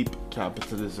said. Bleep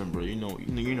capitalism, bro. You know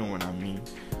what I mean.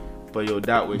 But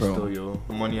that way, bro. Still,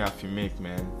 money have to make,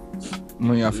 man.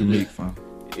 Money have to make, fam.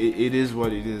 it is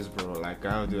what it is, bro. Like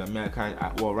I don't do. I mean,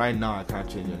 well, right now I can't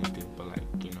change anything, but like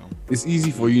it's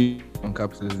easy for you on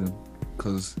capitalism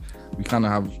because we kind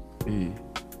of have a.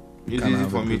 It's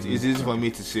easy for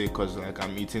me to say because like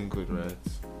I'm eating good, right?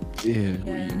 Yeah.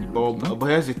 But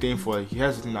here's the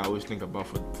thing I always think about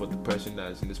for the person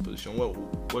that is in this position.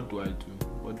 What do I do?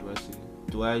 What do I say?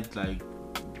 Do I like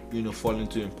fall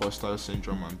into imposter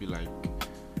syndrome and be like,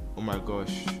 oh my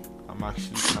gosh, I'm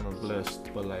actually kind of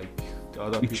blessed, but like the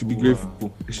other people should be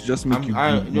grateful. It should just make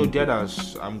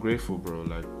deadass. I'm grateful, bro.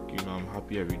 Like I'm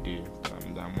happy every day.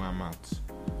 I'm where I'm at.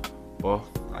 But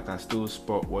I can still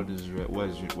spot what's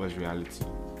reality.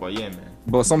 But yeah, man.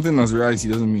 But something as reality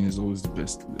doesn't mean it's always the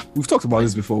best. We've talked about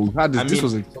this before. We've had this. This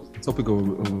was a topic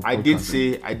of I did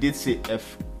say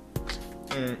F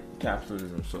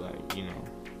capitalism. So like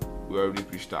we already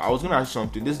preached that. I was gonna ask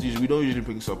something. We don't usually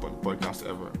bring this up on the podcast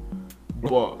ever.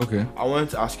 But okay. I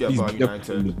wanted to ask you about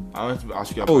United. I wanted to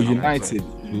ask you about United.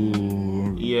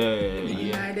 Yeah.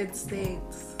 United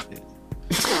States.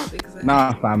 Exactly.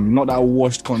 Nah, fam, not that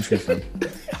washed country, fam.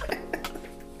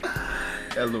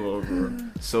 Hello, bro.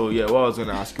 So yeah, what I was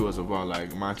gonna ask you was about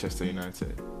like Manchester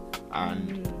United.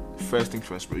 And first things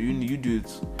first, bro. You do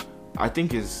it. I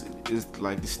think is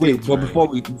like the States. Wait, but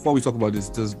before we talk about this,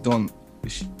 is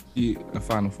she a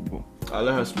fan of football? I'll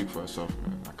let her speak for herself,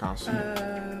 man. I can't see.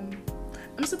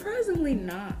 I'm surprisingly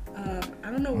not.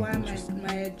 I don't know why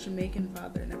my Jamaican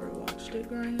father never watched it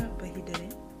growing up, but he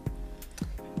didn't.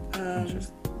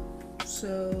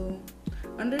 So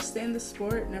understand the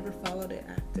sport, never followed it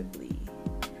actively.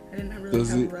 I didn't really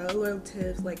have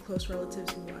relatives, like close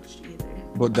relatives who watched either.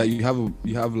 But that you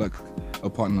have like a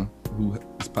partner who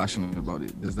is passionate about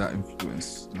it. Does that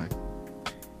influence like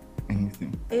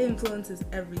anything? It influences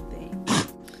everything.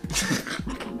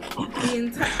 The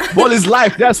entire ball is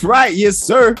life. That's right. Yes,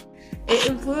 sir. It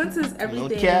influences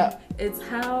everything. No. It's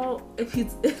how if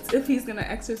he's gonna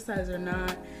exercise or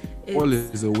not. Ball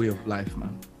is a way of life,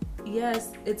 man.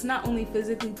 Yes, it's not only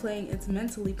physically playing, it's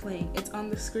mentally playing. It's on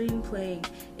the screen playing.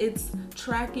 It's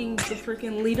tracking the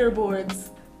freaking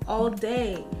leaderboards all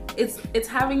day. It's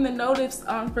having the notice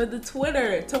on for the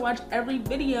Twitter to watch every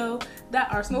video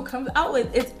that Arsenal comes out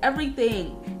with. It's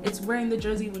everything. It's wearing the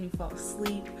jersey when you fall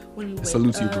asleep, when you wake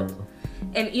Salute up, you, bro.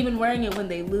 and even wearing it when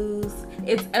they lose.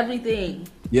 It's everything.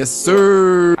 Yes,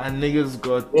 sir. And niggas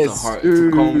got the heart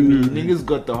to call me. Niggas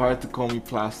got the heart to call me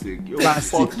plastic. Yo,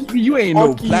 plastic. You ain't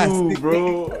no plastic,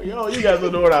 bro. You guys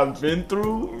don't know what I've been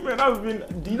through, man.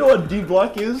 Do you know what D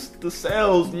block is? The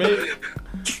cells, man.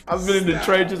 I've been in the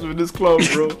trenches with this club,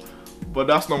 bro. But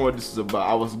that's not what this is about.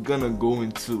 I was gonna go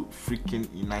into freaking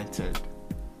United.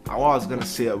 What I was gonna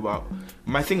say about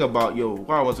my thing about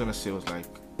what I was gonna say was like,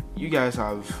 you guys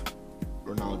have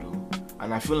Ronaldo,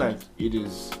 and I feel like it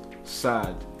is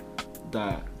sad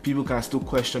that people can still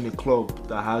question a club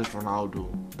that has Ronaldo,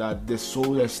 that there's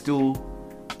still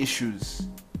issues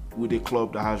with a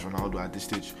club that has Ronaldo at this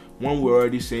stage, when we're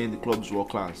already saying the club's world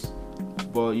class.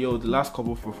 But the last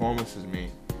couple of performances, man,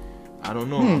 I don't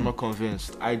know. I'm not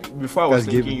convinced. Before I was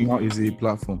thinking is a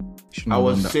platform. I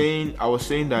was saying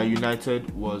that United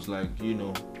was like,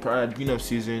 prior at beginning of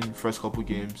season, first couple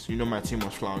games, my team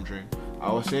was floundering.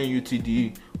 I was saying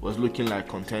UTD was looking like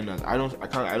contenders. I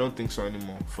don't think so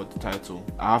anymore for the title.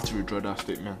 I have to withdraw that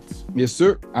statement. Yes,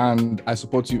 sir. And I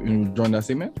support you in withdrawing that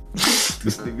statement.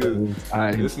 This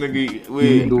nigga,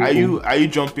 wait, are you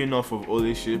jumping off of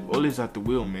Ole's ship? Ole's at the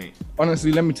wheel, mate.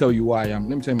 Honestly, let me tell you why I am.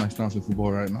 Let me tell you my stance with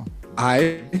football right now.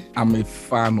 I am a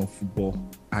fan of football.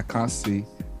 I can't say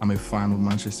I'm a fan of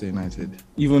Manchester United.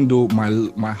 Even though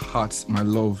my heart, my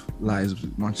love lies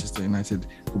with Manchester United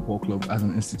Football Club as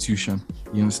an institution.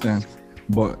 You understand?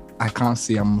 But I can't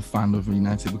say I'm a fan of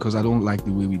United because I don't like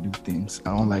the way we do things.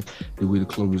 I don't like the way the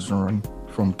club is run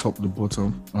from top to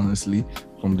bottom, honestly.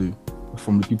 From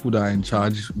the people that are in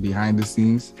charge behind the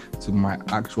scenes to my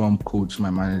actual coach, my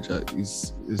manager,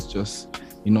 is just,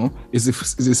 it's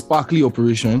a sparkly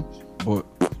operation, but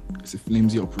it's a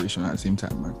flimsy operation at the same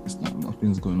time, man.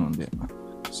 Nothing's going on there, man.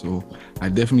 So I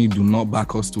definitely do not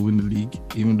back us to win the league,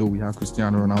 even though we have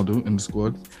Cristiano Ronaldo in the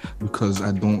squad, because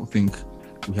I don't think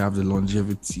we have the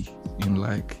longevity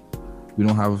we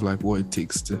don't have what it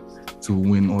takes to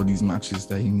win all these matches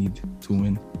that you need to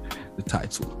win the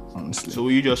title, honestly. So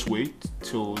will you just wait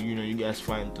till you guys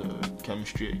find the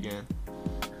chemistry again?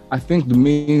 I think the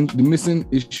missing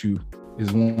issue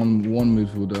is one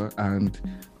midfielder and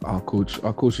our coach.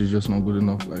 Our coach is just not good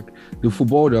enough. The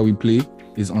football that we play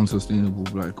is unsustainable.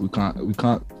 We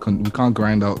can't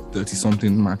grind out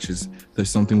 30-something matches,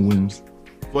 30-something wins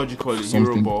What do you call it?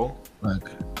 something Euro ball? like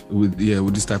with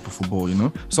this type of football, you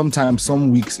know. Sometimes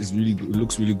some weeks it's really good, it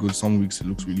looks really good, some weeks it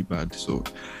looks really bad. So,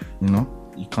 you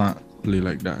know, you can't play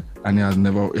like that. And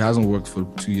it hasn't worked for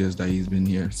 2 years that he's been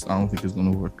here. So I don't think it's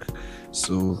gonna work.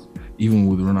 So even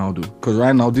with Ronaldo, because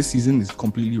right now this season is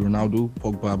completely Ronaldo,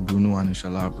 Pogba, Bruno, and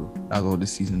Inshallah, bro. That's all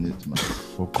this season is, man.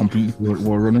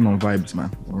 We're running on vibes,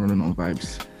 man. We're running on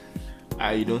vibes.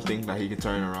 I don't think that he can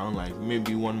turn around. Like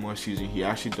maybe one more season, he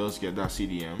actually does get that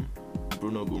CDM.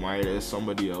 Bruno Guimaraes,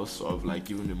 somebody else of like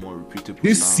even the more reputable.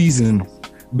 This season,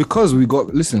 because we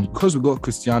got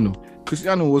Cristiano.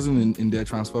 Cristiano wasn't in their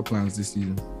transfer plans this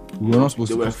season. We were not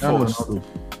supposed to.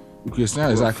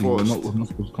 Cristiano, exactly. We're not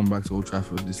supposed to come back to Old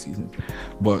Trafford this season.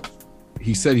 But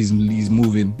he said he's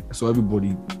moving, so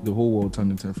everybody, the whole world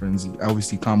turned into a frenzy.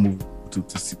 Obviously, he can't move to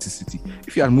City.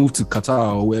 If he had moved to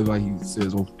Qatar or wherever he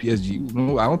says, or PSG,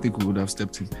 no, I don't think we would have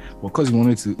stepped in. But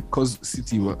because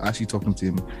City were actually talking to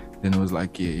him, then it was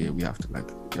like, yeah, we have to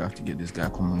get this guy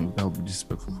coming. That would be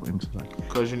disrespectful for him to like.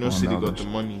 Because City got the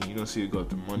money. City got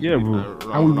the money. Yeah, bro.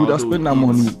 And we would have spent that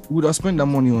money. We would have spent that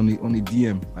money on a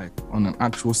DM, like on an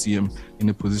actual CM in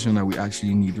a position that we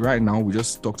actually need. Right now, we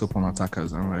just stocked up on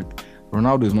attackers, and like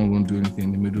Ronaldo is not going to do anything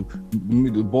in the middle.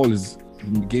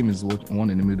 The game is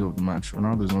won in the middle of the match.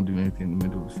 Ronaldo is not doing anything in the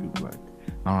middle of the field. Like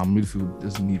our midfield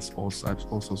just needs all sorts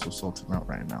of sorting out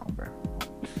right now, bro.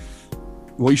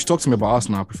 Well, you should talk to me about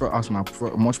Arsenal. I prefer Arsenal.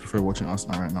 I much prefer watching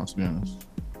Arsenal right now, to be honest.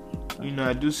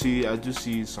 I do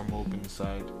see some hope in the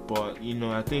side, but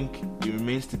I think it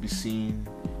remains to be seen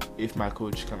if my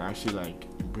coach can actually like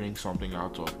bring something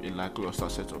out of a lackluster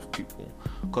set of people.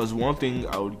 Because one thing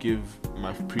I would give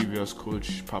my previous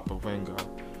coach, Papa Wenger,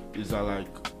 is that like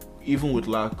even with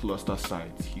lackluster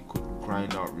sides, he could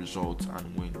grind out results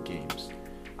and win games,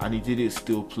 and he did it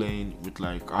still playing with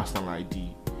like Arsenal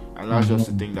ID. And that's just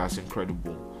the thing that's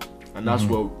incredible. And that's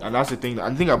that's the thing.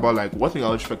 And think about like one thing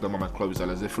I respect about my club is that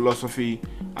there's a philosophy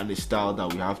and a style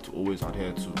that we have to always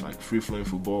adhere to, like free flowing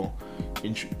football,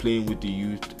 playing with the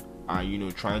youth,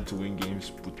 and trying to win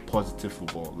games with positive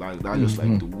football. Like that's just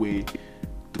like the way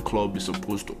the club is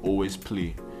supposed to always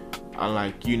play. And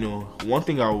like one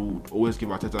thing I would always give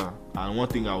Arteta, and one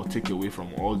thing I would take away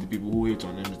from all the people who hate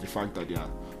on him, is the fact that they are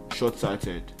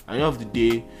short-sighted. At the end of the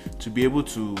day, to be able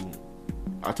to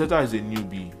Arteta is a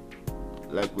newbie.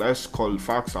 Like, let's call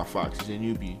facts are facts. He's a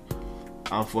newbie.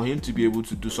 And for him to be able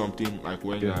to do something like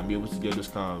Wenger and be able to get those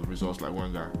kind of results like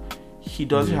Wenger, he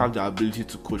doesn't have the ability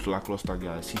to coach lackluster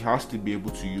guys. He has to be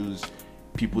able to use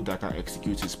people that can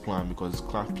execute his plan, because his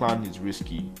plan is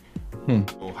risky.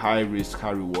 High risk,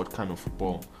 high reward kind of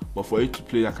football. But for you to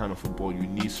play that kind of football, you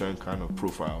need certain kind of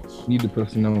profiles. You need the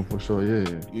personnel for sure,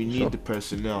 yeah. You need the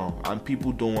personnel, and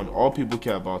people don't want. All people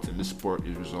care about in this sport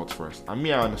is results first. I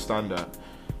mean, I understand that,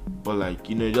 but like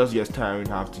it just gets tiring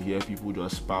to have to hear people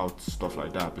just spout stuff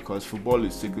like that, because football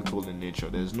is cyclical in nature.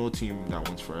 There's no team that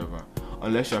wins forever,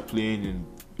 unless you're playing in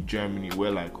Germany,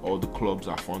 where like all the clubs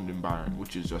are funding Bayern,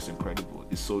 which is just incredible.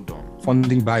 It's so dumb.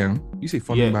 Funding Bayern? You say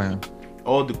funding Bayern?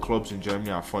 All the clubs in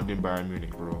Germany are funding Bayern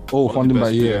Munich, bro. Oh, funding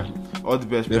Bayern, yeah. All the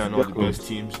best players and all the best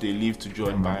teams, they leave to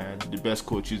join Bayern. The best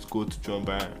coaches go to join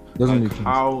Bayern.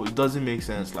 It doesn't make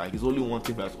sense. Like, it's only one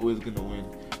team that's always gonna win.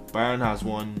 Bayern has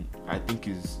won, I think,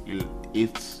 is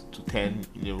 8 to 10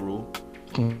 in a row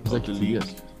of the league.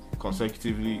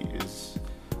 Consecutively. Is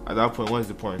at that point, what is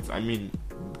the point? I mean,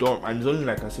 and it's only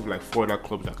like as if like 4 other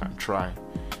clubs that can try,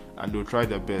 and they'll try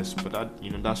their best. But that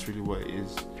that's really what it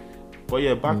is. But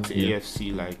yeah, back to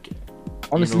AFC. Like,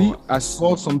 honestly, I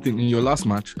saw something in your last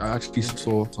match. I actually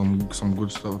saw some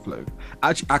good stuff. Like,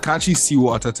 I can actually see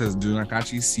what Arteta is doing. I can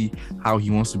actually see how he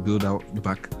wants to build out the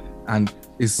back, and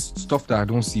it's stuff that I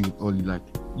don't see with Oli. Like,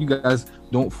 you guys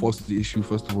don't force the issue.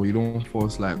 First of all, you don't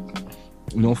force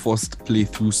to play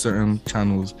through certain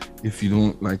channels if you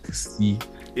don't like see.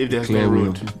 If there's no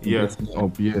road, you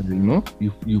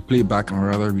play back and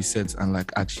rather reset and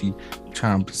like actually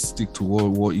try and stick to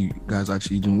what you guys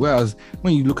actually doing. Whereas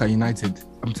when you look at United,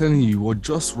 I'm telling you, we're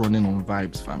just running on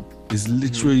vibes, fam. It's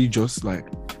literally just like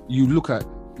you look at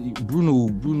Bruno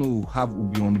will be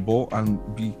on the ball and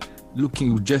be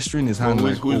gesturing his hand.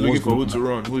 Who's looking for who to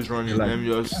run? Who's running? Let me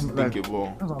just think a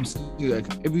ball. That's what I'm saying. Like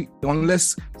the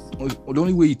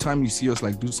only way you see us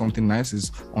like do something nice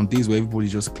is on days where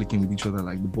everybody's just clicking with each other.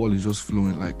 Like the ball is just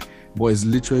flowing. Like, but it's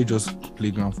literally just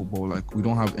playground football. Like, we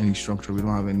don't have any structure. We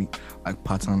don't have any like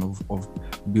pattern of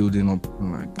building up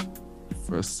in, like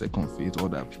first, second phase or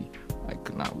that.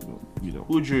 Like, now we don't.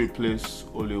 Who would you replace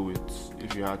Ole with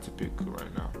if you had to pick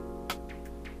right now?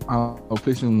 I'll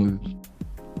replace him with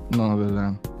none other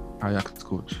than Ajax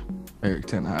coach Erik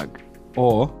ten Hag,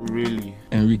 or really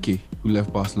Enrique, who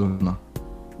left Barcelona.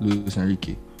 Luis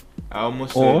Enrique. I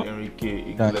almost Or said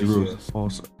Enrique Danny Rose. Iglesias.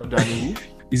 Also, Danny who?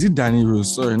 is it Danny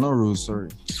Rose? Sorry, not Rose. Sorry.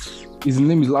 His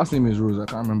last name is Rose. I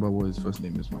can't remember what his first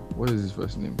name is, man. What is his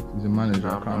first name? He's a manager.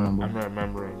 I can't remember. I'm not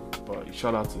remembering, but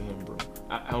shout out to him, bro.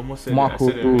 I almost said Marco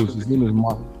I said Rose. His name is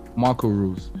Marco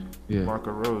Rose. Yeah.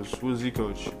 Marco Rose. Who's he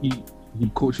coach? He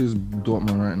coaches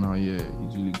Dortmund right now. Yeah,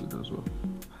 he's really good as well.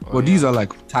 Oh, But these are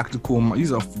like tactical.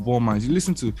 These are football minds. You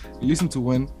listen to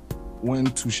when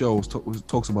Tuchel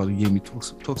talks about the game. He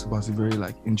talks about it very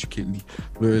like intricately,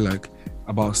 very like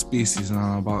about spaces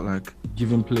and about like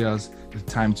giving players the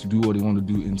time to do what they want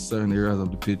to do in certain areas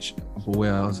of the pitch. But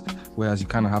whereas you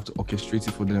kind of have to orchestrate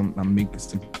it for them and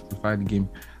simplify the game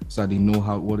so that they know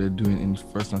what they're doing in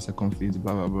first and second phase,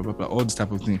 blah blah blah blah blah, all this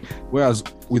type of thing. Whereas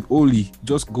with Oli,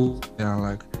 just go there and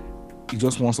like he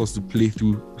just wants us to play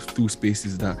through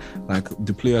spaces that like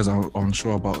the players are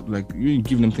unsure about. Like you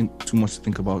give them too much to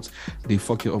think about, they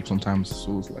fuck it up sometimes.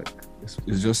 So it's like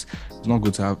it's not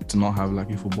good to not have like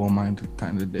a football mind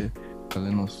kind of there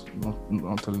telling us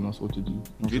not telling us what to do.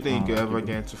 Do you think you could ever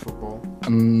get into football?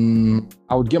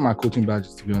 I would get my coaching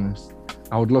badges, to be honest.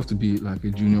 I would love to be like a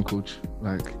junior coach,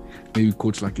 like maybe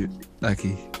coach like a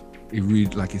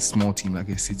small team, like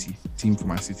a city team for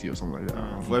my city or something like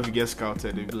that. Whoever gets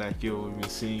scouted, they'd be like, yo, we've been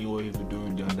seeing what you've been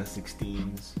doing the under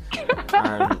 16s,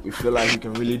 and we feel like you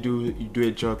can really do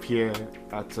a job here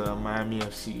at Miami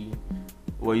FC.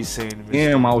 What are you saying, Mr.?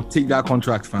 Damn, I'll take that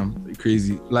contract, fam.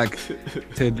 Crazy. Like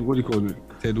Ted, what do you call it?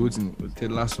 Ted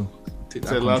Lasso.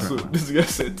 Ted Lasso. This guy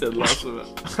said Ted Lasso.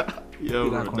 Yo,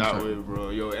 bro, that way, bro.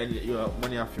 Yo, and your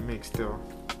money off your mix still.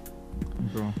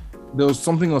 Bro. There was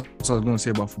something else I was going to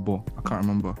say about football. I can't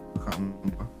remember.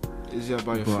 Is it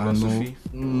about your philosophy?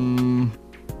 No.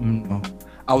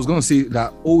 I was going to say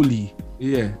that Oli,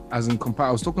 yeah, as in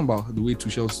I was talking about the way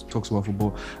Tuchel talks about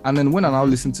football. And then when I now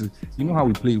listen to, you know how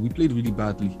we played really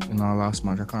badly in our last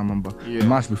match. I can't remember. Yeah. The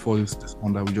match before this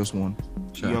one that we just won.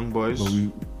 Young boys.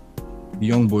 The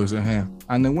young boys are here.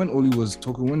 And then when Oli was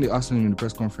talking, when they asked him in the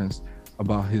press conference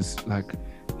about his, like,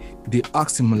 they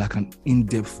asked him like an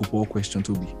in-depth football question,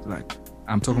 Tobi. Like,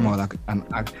 I'm talking about like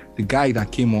the guy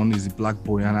that came on is a black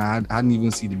boy, and I hadn't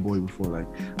even seen the boy before, like,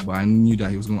 but I knew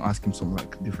that he was going to ask him some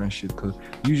like different shit, because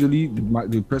usually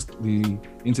the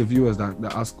interviewers that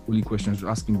ask Oli questions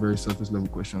ask him very surface level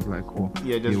questions, like,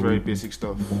 very basic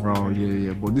stuff.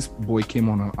 But this boy came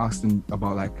on and asked him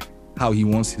about like how he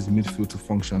wants his midfield to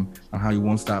function and how he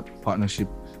wants that partnership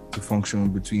to function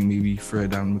between maybe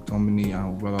Fred and McTominay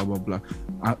and blah blah blah blah.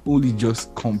 And Oli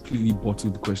just completely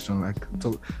bottled the question. Like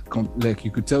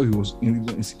you could tell he was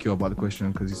insecure about the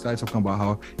question, because he started talking about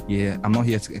how, I'm not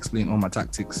here to explain all my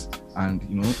tactics, and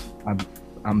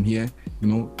I'm here.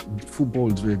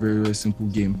 Football is a very, very, very simple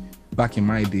game. Back in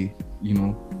my day, we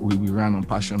ran on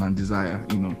passion and desire.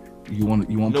 You want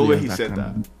no way he said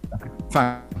that.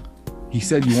 Fine. He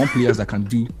said you want players that can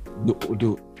do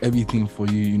everything for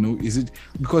you. Is it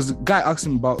because the guy asked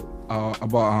him about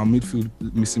our midfield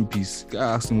missing piece? The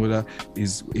guy asked him whether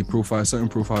is a certain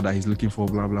profile that he's looking for,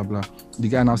 blah blah blah. The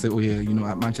guy now said,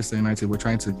 at Manchester United we're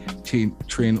trying to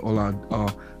train all our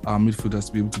midfielders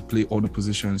to be able to play all the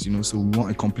positions, so we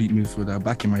want a complete midfielder.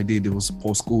 Back in my day there was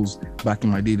Paul Scholes. Back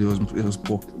in my day there was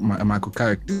Michael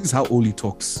Carrick. This is how Oli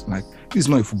talks. Like, this is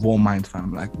not a football mind,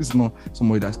 fam. Like, this is not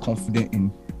somebody that's confident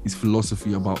in his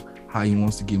philosophy about how he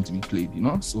wants the game to be played,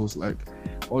 So it's like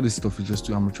all this stuff is just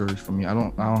too amateurish for me. I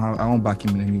don't back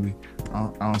him in any way. I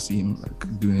don't see him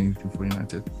like doing anything for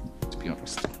United, to be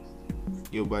honest.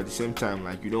 Yo, but at the same time,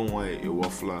 like, you don't want a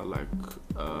waffler like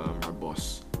my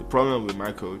boss. The problem with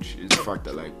my coach is the fact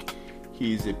that like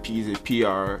he's a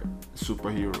PR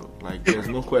superhero. Like, there's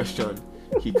no question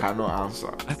he cannot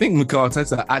answer. I think Mikel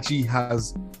Arteta actually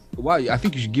has. I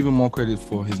think you should give him more credit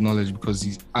for his knowledge, because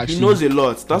he knows a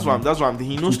lot. That's why I'm thinking.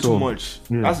 He knows too much.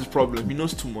 Yeah. That's his problem. He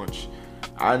knows too much,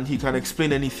 and he can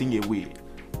explain anything away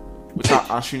without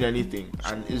answering anything.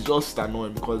 And it's just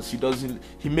annoying because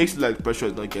he makes it like pressure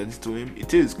is not getting to him.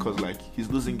 It is, because like he's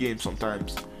losing games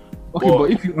sometimes. Okay, but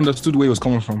if you understood where he was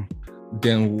coming from,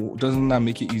 then doesn't that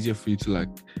make it easier for you to like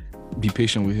be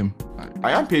patient with him?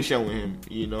 I am patient with him,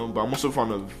 but I'm also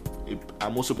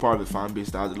part of the fan base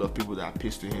that has a lot of people that are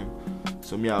pissed with him.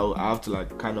 So I have to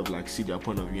like kind of like see their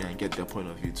point of view and get their point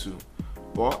of view too.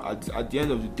 But at the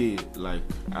end of the day, like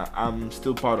I'm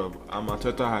still I'm a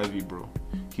Arteta Ivy, bro.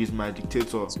 He's my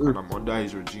dictator, and I'm under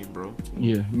his regime, bro.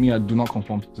 Yeah, I do not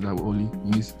conform to that with Oli.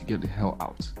 He needs to get the hell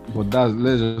out. But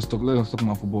let's talk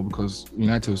about football, because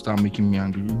United will start making me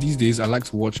angry. These days, I like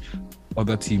to watch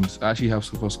other teams. I actually have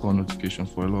SuperScore notifications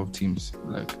for a lot of teams,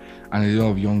 like, and a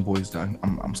lot of young boys that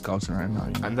I'm scouting right now.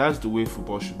 And that's the way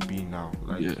football should be now.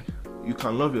 Like, you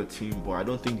can love your team, but I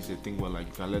don't think it's a thing where like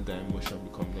you can let that emotion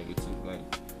become negative. Like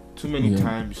too many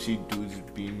times you see dudes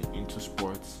being into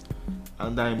sports,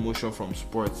 and that emotion from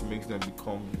sports makes them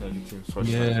become negative in such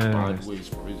like bad ways.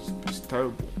 Bro. It's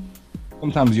terrible.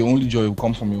 Sometimes your only joy will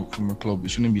come from your club. It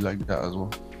shouldn't be like that as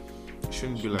well. It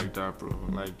shouldn't be like that, bro.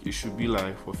 Like it should be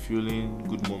like for fueling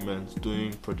good moments,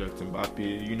 doing Project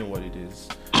Mbappe. You know what it is,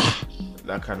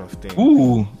 that kind of thing.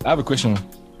 Ooh, I have a question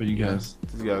for you guys.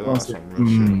 This guy got some real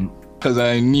shit. Because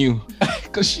I knew,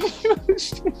 because she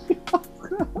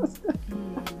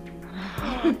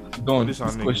Dawn, this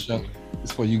question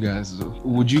is for you guys.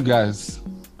 Would you guys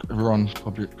run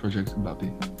Project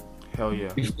Mbappe? Hell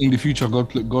yeah. If in the future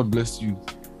God bless you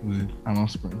with an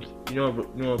offspring. You know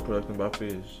what Project Mbappe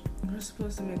is? We're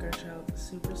supposed to make our child a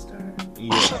superstar.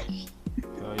 Yeah.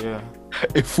 Hell yeah.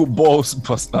 A football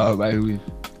superstar, by the way.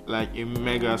 Like a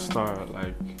mega star,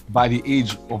 like by the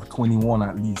age of 21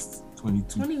 at least.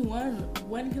 22. 21?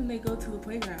 When can they go to the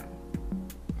playground?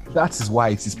 That is why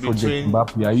it is Project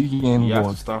Mbappe. Are you hearing you what?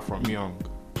 have to start from young.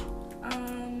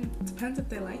 Depends if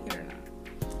they like it or not.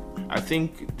 I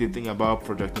think the thing about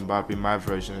Project Mbappe, my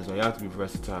version, is that you have to be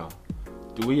versatile.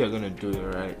 The way you're gonna do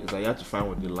it, right, is that you have to find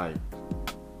what they like.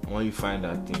 And when you find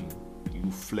that thing, you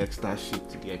flex that shit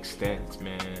to the extent,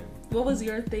 man. What was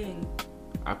your thing?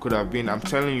 I could have been. I'm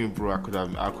telling you, bro. I could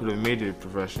have made it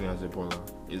professionally as a bowler.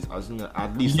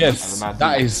 At least yes, as an athlete.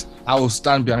 That is. I will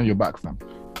stand behind your back, fam.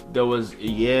 There was a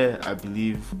year, I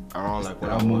believe, around like when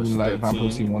I was like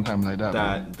 13, one time like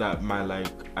that. That my like,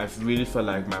 I really felt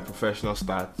like my professional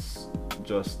stats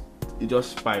just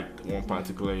spiked one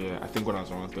particular year. I think when I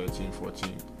was around 13,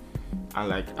 14,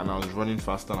 and I was running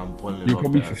faster and I'm bowling. You're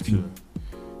probably 15.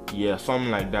 Yeah,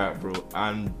 something like that, bro.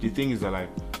 And the thing is that like,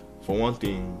 for one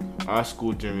thing, our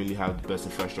school didn't really have the best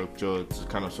infrastructure to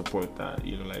kind of support that.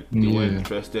 You know, like they weren't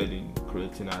interested in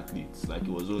creating athletes. Like it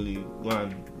was only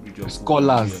one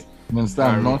scholars. You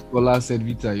understand? Not scholars said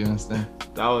Vita. You understand?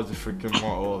 That was the freaking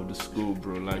motto of the school,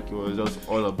 bro. Like it was just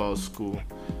all about school.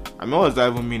 I mean, what does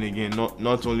that even mean again?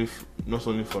 Not only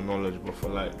for knowledge, but for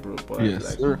life, bro. But yes,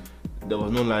 like, sir. There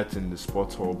was no light in the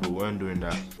sports hall, bro. We weren't doing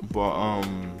that. But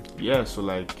yeah. So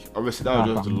like, obviously that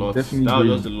was just the lot. That was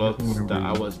just the lot that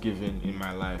I was given in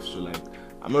my life. So like,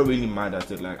 I'm not really mad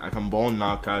at it. Like, I can ball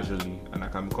now casually, and I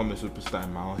can become a superstar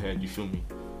in my own head. You feel me?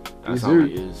 That's how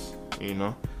it is. You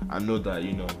know. I know that.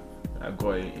 You know, I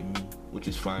got it in me, which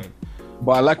is fine.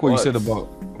 But I like what you said about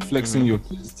flexing your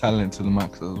talent to the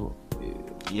max as well.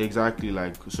 Yeah, exactly.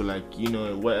 Like, so like, you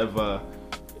know, whatever.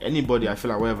 Anybody, I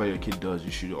feel like whatever your kid does, you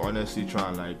should honestly try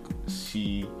and like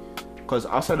see, because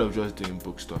outside of just doing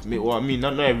book stuff,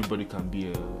 not everybody can be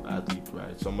an athlete,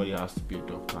 right? Somebody has to be a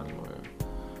doctor and whatever.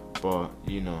 But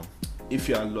you know, if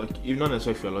you're lucky, if not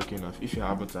necessarily if you're lucky enough, if you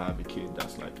happen to have a kid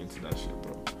that's like into that shit,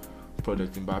 bro,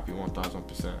 Project Mbappe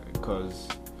 1000%, because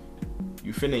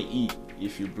you finna eat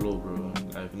if you blow, bro.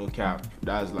 Like no cap,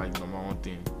 that's like number one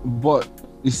thing. But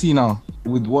you see now,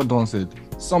 with what Dawn said,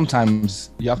 sometimes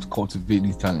you have to cultivate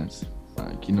these talents.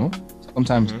 Like, you know,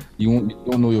 sometimes you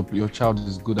don't know your child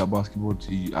is good at basketball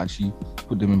till you actually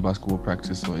put them in basketball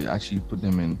practice, or you actually put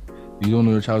them in. You don't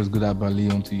know your child is good at ballet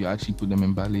until you actually put them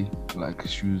in ballet, like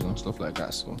shoes and stuff like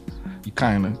that. So you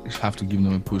kind of have to give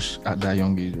them a push at that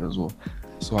young age as well.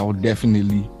 So I would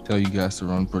definitely tell you guys to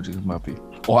run Project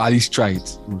Mbappe, or at least try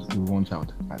it with one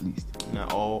child, at least. Now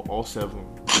all seven.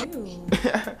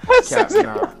 Cap,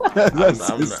 nah. I'm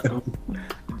not.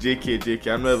 JK.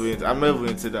 I'm never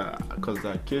into that, because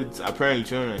like kids, apparently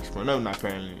children are expensive. No, not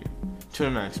apparently.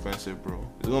 Children are expensive, bro.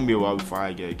 It's gonna be a while before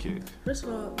I get a kid. First of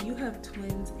all, you have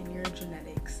twins in your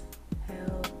genetics.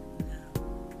 Hell no.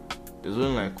 There's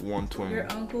only like one twin.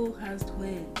 Your uncle has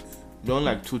twins. There are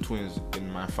only like two twins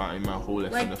in my whole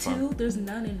extended family. Like two? There's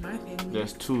none in my family.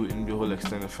 There's two in the whole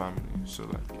extended family. So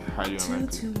like, highly unlikely.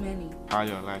 Too many.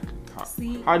 Highly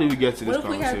unlikely. How did we get to this conversation?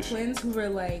 What if we had twins who were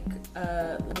like,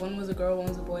 one was a girl, one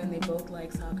was a boy, and they both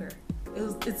like soccer?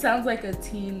 It sounds like a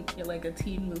teen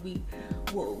movie.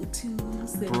 Whoa, two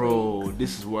siblings. Bro,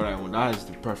 this is what I want. That is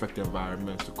the perfect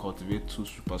environment to cultivate two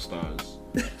superstars.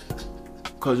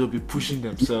 Because they'll be pushing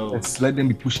themselves. Let's let them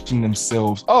be pushing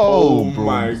themselves. Oh bro,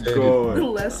 my god.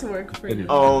 Less work for you.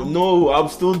 Oh no, I'm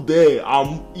still there.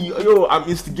 I'm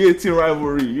instigating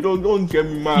rivalry. You don't get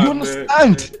me mad. You understand?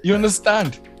 Man. You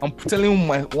understand? I'm telling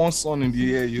my one son in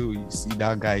the air, you see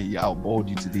that guy, he outballed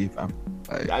you today, fam.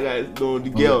 That guy, no, the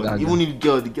girl. Even if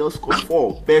the girl scored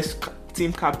 4, best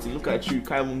team captain. Look at you, you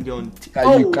can't even get on.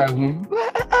 You can't even.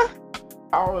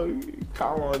 Oh,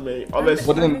 come on, man.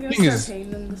 But then the thing is, paying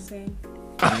them the same.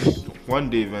 One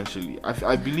day, eventually,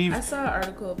 I believe. I saw an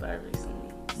article about it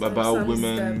recently. About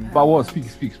women. About what?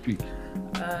 Speak.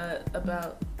 About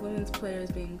about women's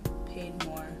players being paid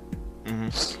more?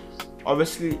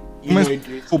 Obviously, you know,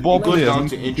 football it goes players down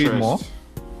to need to be paid more.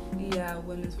 interest. Yeah,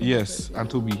 women's. Yes, players, and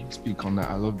Tobi, speak on that.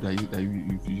 I love that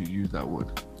you use that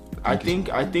word. I think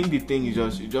the thing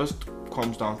is just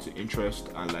comes down to interest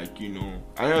and, like, you know,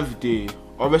 at the end of the day,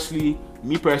 obviously,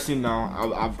 me personally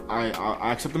now,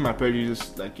 I accepted my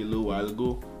prejudice like a little while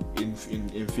ago in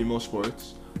female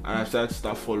sports, and I started to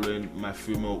start following my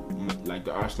female, like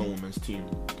the Arsenal women's team,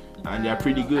 and they're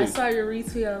pretty good. I saw your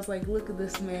retweet. I was like, look at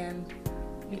this man.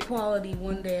 Equality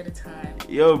one day at a time.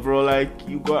 Yo, bro, like,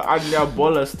 you got ugly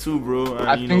ballers too, bro. And,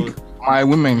 I think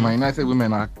my United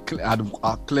women are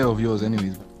clear of yours,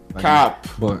 anyways. Cap,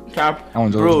 bro.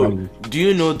 Do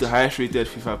you know the highest rated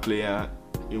FIFA player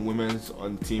in women's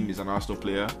on team is an Arsenal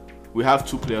player? We have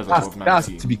 2 players above 90.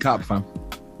 That's to be cap, fam.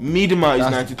 Miedema is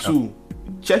 92.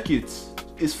 Check it.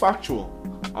 It's factual.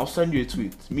 I'll send you a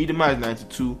tweet. Miedema is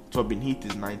 92. Tobin Heath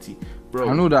is 90. Bro,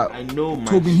 I know that. I know my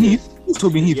Tobin Heath. Who's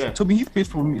Tobin Heath? Yeah. Tobin Heath plays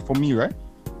for me, right?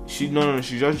 She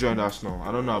just joined Arsenal.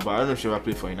 I don't know if she ever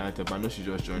played for United, but I know she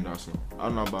just joined Arsenal. I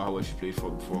don't know about how well she played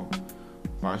for before.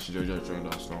 Man, she just joined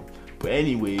Arsenal. But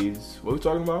anyways, what are we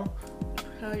talking about?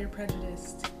 How you're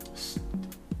prejudiced.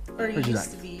 Or you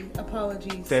used to be.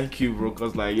 Apologies. Thank you, bro.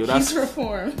 Cause like, yo, He's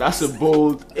reformed. that's a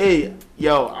bold. Hey,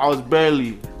 yo, I was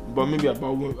barely, but maybe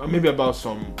about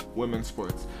some women's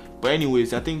sports. But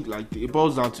anyways, I think like it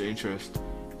boils down to interest.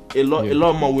 A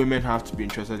lot more women have to be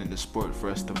interested in the sport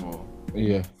first of all.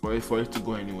 Yeah. For it to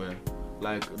go anywhere.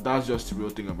 Like, that's just the real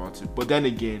thing about it. But then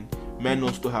again, men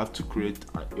also have to create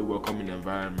a welcoming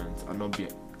environment and not be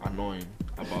annoying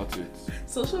about it.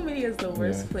 Social media is the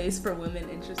worst place for women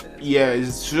interested in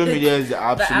sports. Social media is the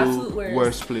absolute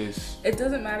worst place. It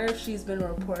doesn't matter if she's been a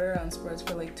reporter on sports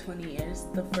for like 20 years.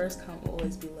 The first comment will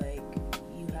always be like,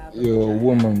 you're a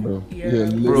woman, bro.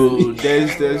 Bro,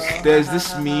 there's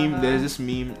this meme.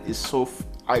 It's so.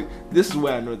 This is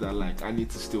where I know that, like, I need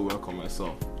to still work on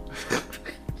myself.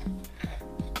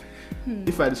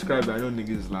 If I describe it, I know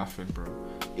niggas is laughing, bro.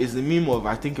 It's the meme of,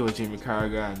 I think it was Jamie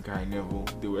Carragher and Gary Neville.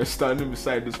 They were standing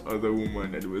beside this other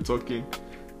woman and they were talking.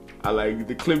 And like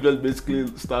the clip just basically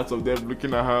starts of them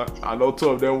looking at her and all 2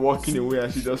 of them walking away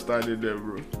and she just standing there,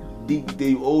 bro.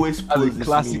 They always post this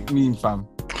classic meme, fam.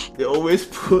 They always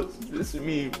put this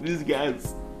meme. These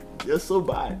guys, they're so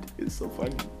bad. It's so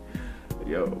funny.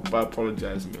 Yo, but I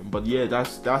apologize, man. But yeah,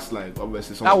 that's like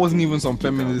obviously something. That wasn't even some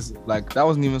feminist, like that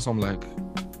wasn't even some like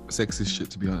sexist shit,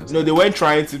 to be honest. No, they weren't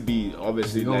trying to be,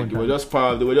 obviously. Like they were just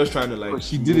trying to like. But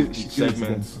she did it. She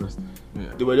segments.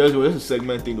 Yeah. They were just a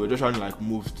segment thing. They were just trying to like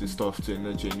move the stuff to a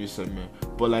new segment.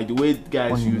 But like the way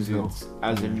guys Funny use as it well.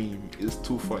 as a meme is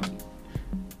too funny.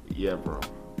 Yeah, bro.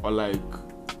 Or like,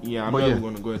 yeah, I'm But not yeah. even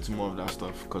gonna go into more of that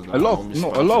stuff because I love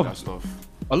that stuff.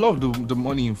 I love the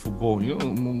money in football. You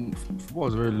know, football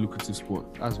is a very lucrative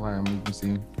sport. That's why I'm even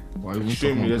saying.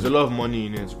 Extremely, there's a lot of money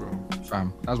in it, bro.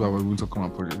 Fam, that's why we're even talking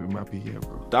about Project Mbappe here,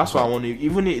 bro. That's why I want to.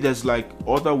 Even if there's like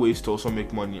other ways to also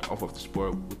make money off of the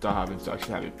sport without having to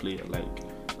actually have a player.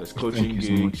 Like there's coaching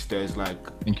gigs. There's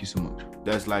like. Thank you so much.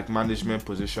 There's like management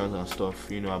positions and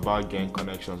stuff. You know, about getting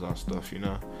connections and stuff. You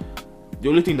know. The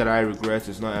only thing that I regret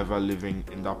is not ever living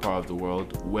in that part of the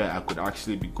world where I could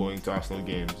actually be going to Arsenal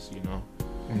games, you know.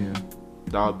 Yeah.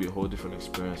 That would be a whole different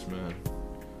experience, man.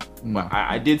 No. But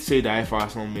I did say that if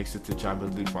Arsenal makes it to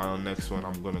Champions League final next one,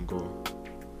 I'm gonna go.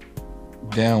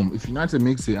 Damn, if United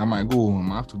makes it, I might go. I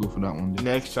might have to go for that one day.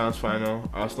 Next chance final,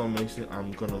 Arsenal makes it,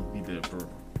 I'm gonna be there, bro.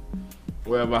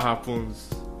 Whatever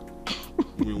happens,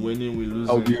 we winning, we losing.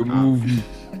 That would be a movie.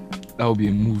 That would be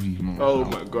a movie, man. Oh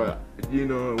my god. You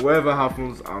know, whatever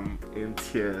happens, I'm in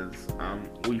tears. I'm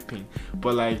weeping.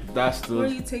 But like that's the. What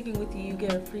are you taking with you? You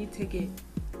get a free ticket.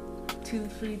 Two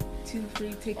free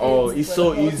tickets. Oh, it's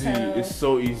so easy. Hotel. It's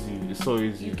so easy. It's so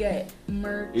easy. You get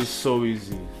merch. It's so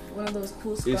easy. One of those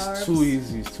cool scarves. It's too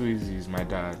easy. It's too easy. It's my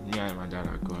dad. Me and my dad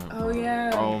are going. Oh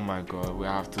yeah. Oh my god, we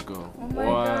have to go. Oh my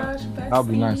gosh, that'll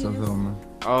be nice as well, man.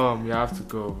 We have to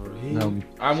go, bro. Hey,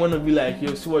 I'm gonna be like,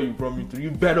 yo, see what you brought me through.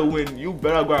 You better win. You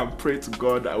better go and pray to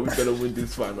God that we better win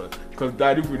this final. Cause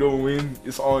dad, if we don't win,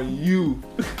 it's on you.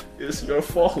 It's your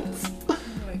fault.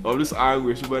 Of this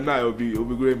anguish, but now it'll be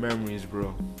great memories,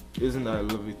 bro. Isn't that a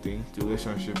lovely thing? The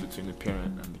relationship between the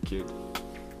parent and the kid.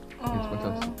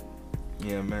 Aww.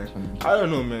 Yeah, man. I don't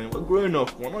know, man. We're growing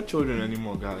up. We're not children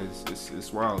anymore, guys.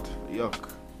 It's wild.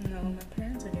 Yuck. No, my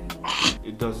parents are getting old.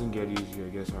 It doesn't get easier, I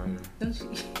guess, either. Don't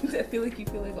you? I feel like you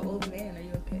feel like an old man. Are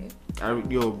you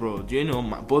okay? Yo, bro. Do you know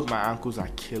both my ankles are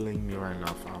killing me right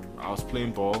now, fam? I was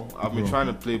playing ball. I've been trying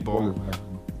to play ball.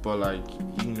 But like,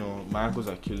 you know, my ankles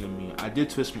are killing me. I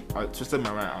twisted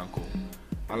my right ankle,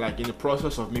 And like in the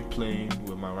process of me playing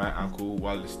with my right ankle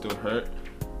while it still hurt,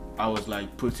 I was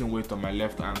like putting weight on my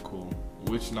left ankle,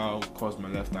 which now caused my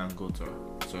left ankle to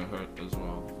hurt as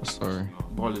well. Sorry.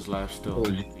 Ball is life still.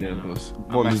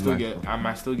 Ball is I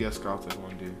might still get scouted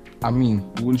one day. I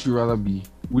mean, wouldn't you rather be?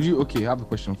 Okay, I have a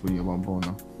question for you about ball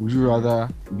now. Would you rather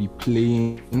be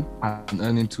playing and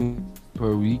earning 2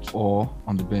 per week, or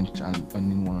on the bench and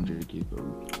earning 100k per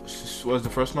week? What's the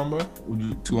first number? Would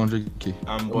you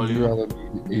 200k? Would you rather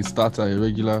be a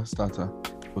regular starter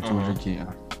for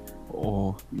 200k,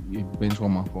 or a bench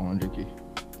warmer for 100k?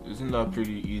 Isn't that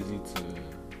pretty easy to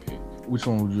pick? Which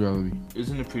one would you rather be?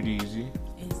 Isn't it pretty easy?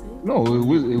 Is it? No, it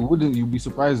wouldn't. You'd be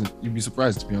surprised. You'd be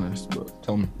surprised, to be honest. But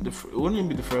tell me. Wouldn't it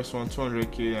be the first one,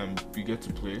 200k, and you get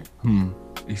to play?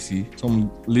 You see,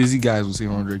 some lazy guys will say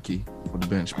 100k for the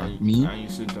bench, man. Me? And you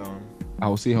sit down. I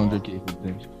would say 100k for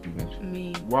the bench.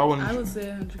 Me. Why wouldn't I would say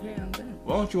 100k on bench.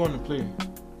 Why don't you want to play?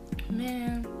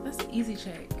 Man, that's an easy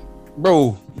check.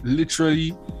 Bro,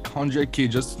 literally 100k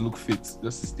just to look fit,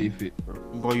 just to stay fit, bro.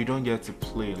 But you don't get to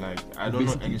play. Like, I don't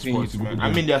know any Basically, sportsman.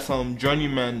 I mean, there's some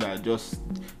journeymen that just,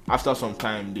 after some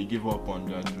time, they give up on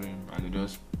their dream and they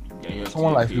just...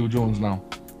 Someone like Phil Jones now.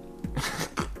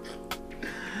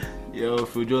 Yo,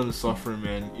 Phil Jones is suffering,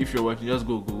 man. If you're watching, just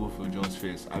go Google Phil Jones'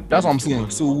 face. That's what I'm saying.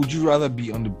 So would you rather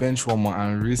be on the bench warmer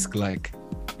and risk like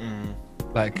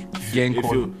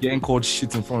getting called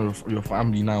shit in front of your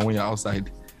family now when you're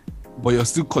outside, but you're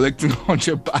still collecting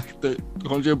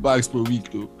 100 bags per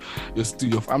week though?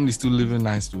 Your family's still living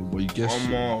nice though, but you get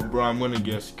bro, I'm gonna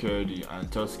get security and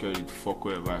tell security to fuck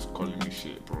whoever is calling me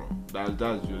shit, bro. That's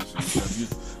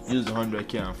just use the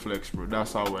 100k and flex, bro.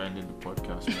 That's how we're ending the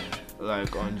podcast, man.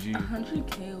 Like on G.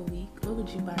 100k a week. What would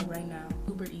you buy right now?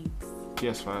 Uber Eats.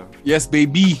 PS5. Yes,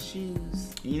 baby.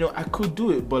 Shoes. You know, I could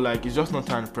do it, but like it's just not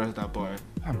time to press that button.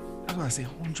 That's why I say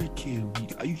 100k a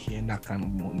week. Are you hearing that kind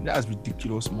of money? That's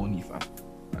ridiculous money, fam.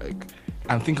 Like,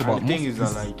 and think about the thing is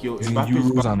that like yo, in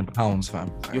euros and pounds,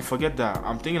 fam. You forget that.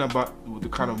 I'm thinking about the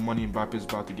kind of money Mbappe's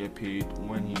about to get paid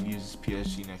when he leaves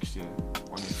PSG next year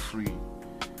on a free.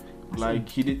 Like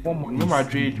he did. Real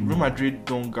Madrid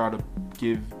don't gotta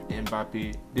give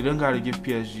Mbappe. They don't gotta give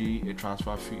PSG a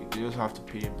transfer fee. They just have to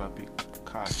pay Mbappe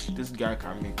cash. This guy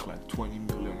can make like 20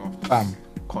 million off this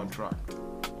contract.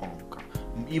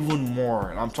 Even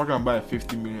more. I'm talking about a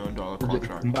 $50 million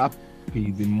contract.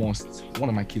 Mbappe, one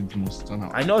of my kids must turn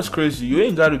out. I know it's crazy. You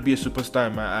ain't gotta be a superstar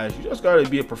in my eyes. You just gotta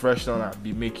be a professional and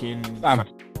be making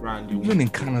brand. Even in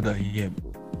Canada here,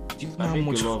 do you know how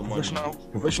much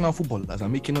professional footballers are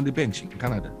making on the bench in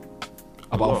Canada?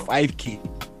 About 5k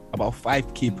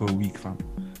per week, fam.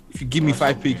 If you give me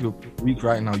 5k per week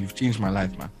right now, you've changed my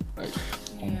life, man. Like,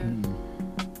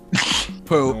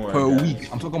 per week.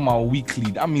 I'm talking about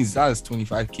weekly. That means that's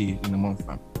 25k in a month,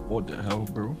 fam. What the hell,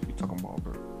 bro? You talking about,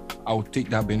 bro? I would take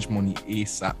that bench money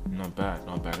ASAP. Not bad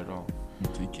at all.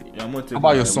 I'll take it. Yeah, I'm gonna take how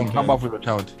about your son? Weekend. How about for your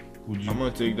child? I'm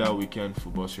gonna take that weekend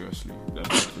football seriously. They're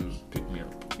about to pick me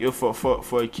up. Yo,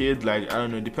 for a kid, like I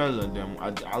don't know, it depends on them.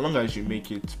 As long as you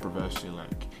make it professionally,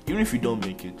 like even if you don't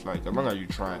make it, like as long as you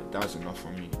try, that's enough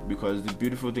for me. Because the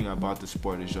beautiful thing about the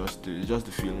sport is just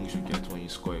the feelings you get when you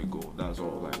score a goal. That's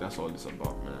all. Like that's all it's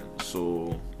about, man.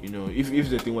 So you know, if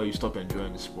the thing where you stop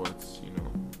enjoying the sports, you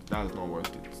know, that's not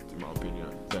worth it, in my opinion.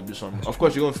 You can do something. Of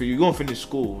course, you're gonna finish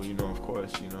school, you know, of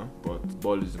course, you know. But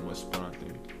ball is the most important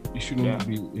thing. You shouldn't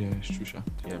be. Yeah, it's true, sure.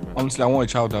 Yeah, man. Honestly, I want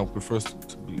a child that prefers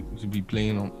to be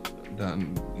playing on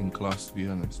than in class. To be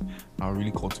honest, I'll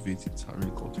really cultivate it.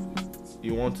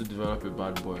 You want to develop a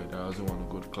bad boy that doesn't want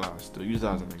to go to class. To use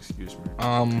that as an excuse,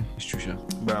 man. It's true, sure.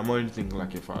 But I'm only thinking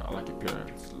like a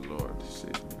parent. Lord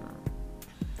save me, man.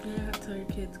 You don't have to tell your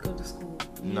kids go to school.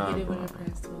 You Nah, get it bro. when your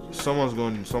parents told you. Someone's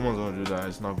gonna do that.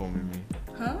 It's not gonna be me.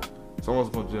 Huh? Someone's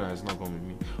gonna do that. It's not gonna be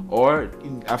me. Or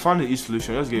I found an easy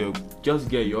solution. Just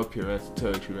get your parents to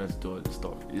tell your parents to do all this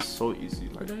stuff. It's so easy.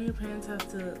 Like, but don't your parents have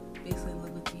to basically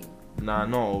live with you? Nah,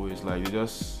 not always. Like they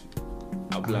just,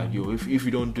 I'll be like, yo, if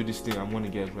you don't do this thing, I'm gonna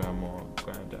get grandma,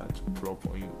 granddad to pull up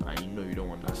on you, and you know you don't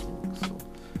want that smoke. So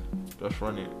just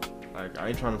run it. Like I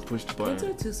ain't trying to push the button. Kids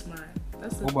are too smart.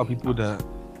 That's the what about thing. people that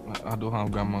I don't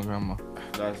have grandma?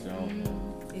 That's their own.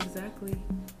 Exactly.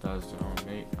 That's their own,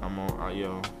 mate. I'm on.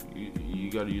 Yo, you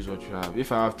gotta use what you have.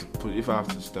 If I have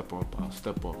to step up, I'll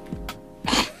step up.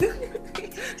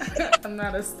 I'm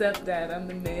not a stepdad. I'm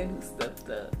the man who stepped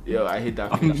up. Yo, I hate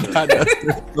that.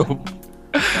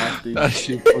 That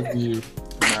shit for you.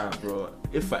 Nah, bro.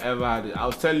 If I ever had it,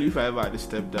 I'll tell you. If I ever had a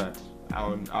stepdad,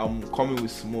 I'm coming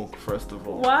with smoke first of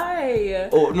all. Why?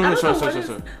 Oh no, sorry.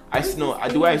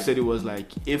 The way I is said it was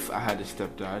like if I had a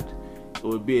stepdad, it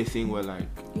would be a thing where like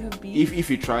if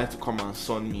he tries to come and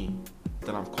son me,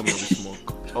 then I'm coming with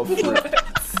smoke. Of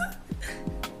course.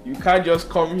 You can't just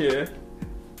come here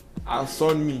and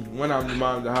son me when I'm the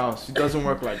man of the house. It doesn't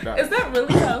work like that. Is that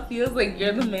really how it feels? Like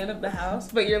you're the man of the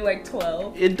house, but you're like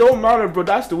 12? It don't matter, bro.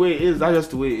 That's the way it is. That's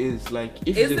just the way it is. Like,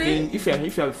 if Is the it? thing,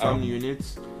 if you have family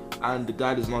units and the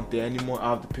dad is not there anymore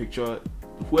out of the picture,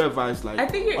 whoever is like, I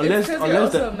think you're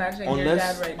also imagining your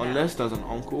dad right now. Unless there's an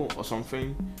uncle or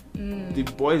something, the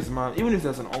boys, man, even if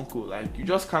there's an uncle, like, you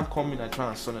just can't come in and try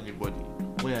and son anybody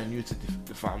when you're new to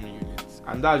the family unit.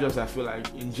 And that's just, I feel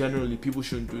like, in generally, people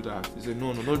shouldn't do that. It's a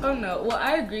no. Oh no, well,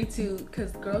 I agree too,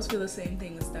 because girls feel the same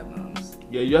thing with stepmoms.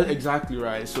 Yeah, you're exactly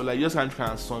right. So, like, you just can't try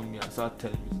and son me and start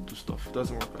telling me to do stuff. It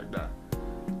doesn't work like that.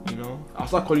 You know, I'll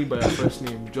start calling you by your first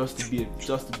name just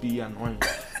to be annoying.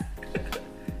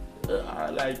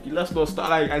 Like, let's not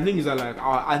start. Like, I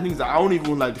think I won't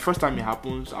even, like, the first time it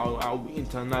happens, I'll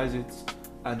internalize it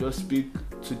and just speak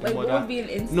to the like, mother. What would be an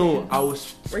instance? No, I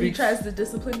was where he tries to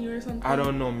discipline you or something. I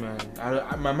don't know, man.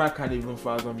 My mind can't even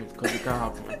fathom it because it can't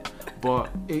happen. But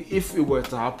if it were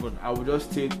to happen, I would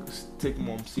just take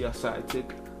mom aside,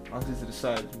 take auntie to the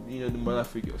side. You know, the mother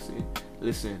figure, say,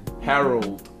 listen,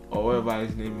 Harold or whatever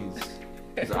his name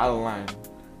is out of line.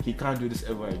 He can't do this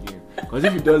ever again. Because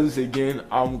if he does this again,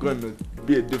 I'm gonna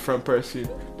be a different person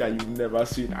that you've never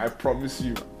seen. I promise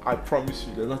you.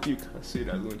 There's nothing you can say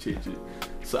that's gonna change it.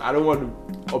 So I don't want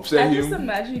to upset him. I just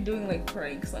imagine you doing like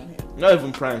pranks on him. Not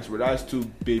even pranks, bro. That's too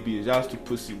baby. That's too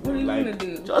pussy. Bro. What are you like, gonna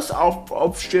do? Just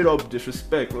up straight up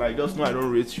disrespect. Like, just know I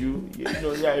don't rate you. You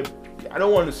know, yeah. I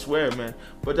don't want to swear, man,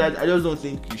 but I just don't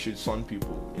think you should son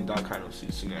people in that kind of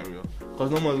scenario, because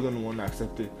no one's gonna want to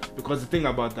accept it. Because the thing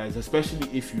about that is, especially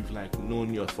if you've like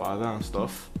known your father and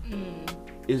stuff,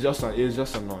 it's just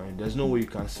annoying. There's no way you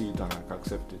can see it and like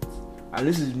accept it. And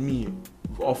this is me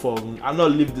off of, I'm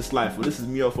not living this life, but this is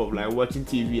me off of like watching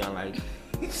TV and like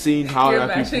seeing how You're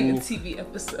like people. a TV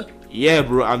episode. Yeah,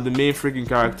 bro, I'm the main freaking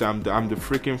character. I'm the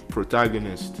freaking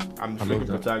protagonist. I'm the freaking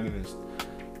protagonist.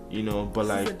 You know, but this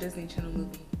like, is a Disney Channel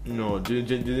movie. No,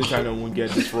 Disney Channel won't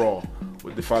get this raw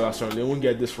with the father son. They won't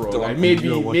get this raw. Like maybe.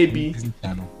 Disney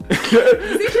Channel.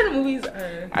 Disney Channel movies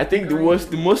are. I think great.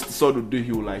 the most sort of do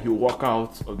he'll walk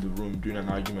out of the room during an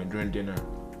argument during dinner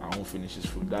and won't finish his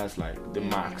food. That's like the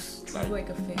max. This is like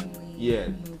a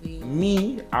family movie.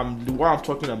 Me, what I'm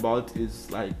talking about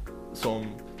is like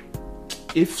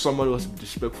if somebody was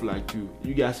disrespectful like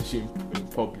you guys see him in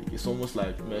public. It's almost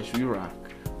like mesh we rock.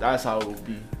 That's how it will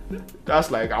be. That's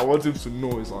like, I want him to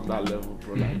know it's on that level,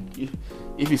 bro. Like,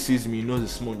 if he sees me, he knows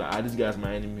it's smoke that this guy's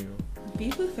my enemy.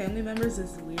 Beef with family members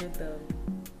is weird, though.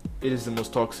 It is the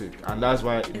most toxic, and that's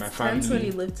why in my family. It's tense when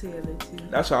you live together too.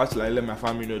 That's why I have to like let my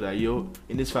family know that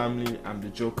in this family, I'm the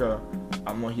joker.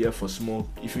 I'm not here for smoke.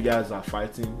 If you guys are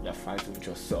fighting, you're fighting with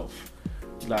yourself.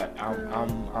 Like,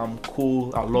 I'm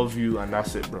cool. I love you, and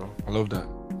that's it, bro. I love that.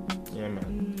 Yeah,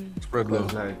 man. Spread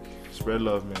love. Like, spread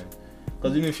love, man.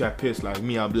 Because even if you're pissed like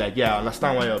me, I'll be like, yeah, I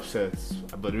understand why you're upset.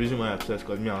 But the reason why you're upset is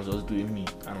because me, I was just doing me.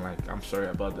 And like, I'm sorry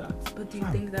about that. But do you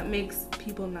think that makes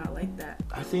people not like that?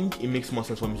 I think it makes more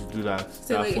sense for me to do that.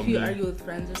 So like if you argue with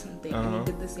friends or something and you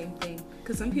did the same thing.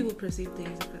 Because some people perceive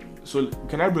things differently. So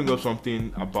can I bring up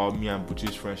something about me and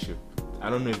Buchi's friendship?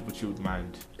 I don't know if Buchi would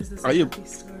mind. Is this a happy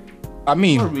story? I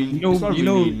mean, it's not really, you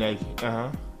know, like,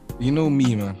 you know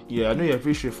me, man. Yeah, I know you're a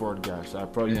pretty straightforward guy, so I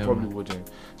probably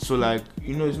wouldn't. So like,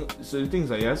 you know, so the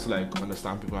things like, you have to like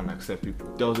understand people and accept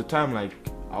people. There was a time like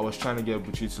I was trying to get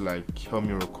Buchi to like help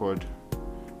me record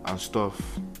and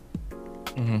stuff,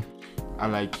 and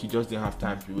like he just didn't have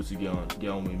time to be able to get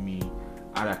on with me,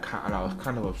 and I was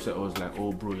kind of upset. I was like,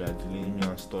 oh bro, you're delaying me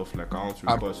and stuff. Like I want to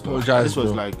record stuff. And this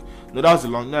was like, no, that was a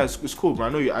long. No, it's cool, bro. I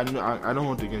know you. I don't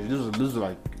want to get this was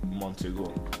like months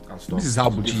ago and stuff. This is how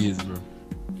Buchi is, bro.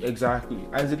 Exactly.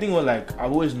 And the thing was like,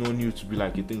 I've always known you to be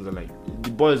like, things are like, the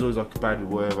boy is always occupied with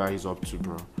whatever he's up to,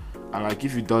 bro. And like,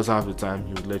 if he does have the time,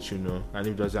 he would let you know. And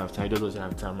if he doesn't have time, he doesn't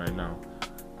have time right now.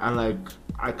 And like,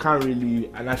 I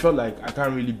felt like I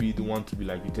can't really be the one to be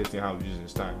like dictating how he's using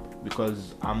his time,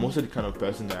 because I'm also the kind of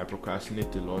person that I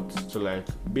procrastinate a lot. So like,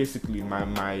 basically my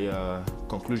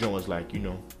conclusion was like, you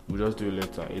know, we'll just do it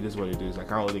later. It is what it is. I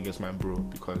can't hold against my bro,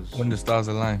 because when the stars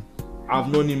align. I've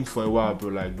known him for a while, bro.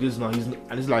 Like, it's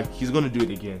like he's gonna do it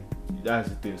again. That's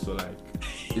the thing. So like,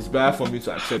 it's bad for me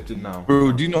to accept it now.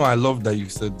 Bro, do you know I love that you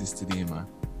said this today, man?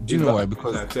 Do you know why?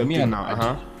 Because me and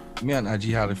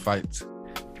Aji had a fight,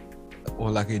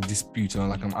 or like a dispute, or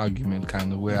like an argument,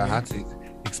 kind of, where I had to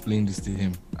explain this to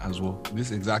him as well.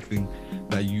 This exact thing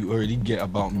that you already get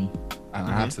about me, and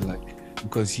I had to like,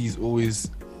 because he's always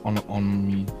on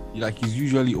me. Like, he's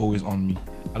usually always on me.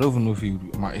 I don't even know if he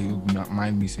would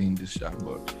mind me saying this shit,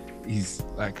 but he's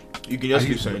like You can just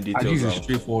leave certain details He's a out.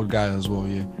 straightforward guy as well,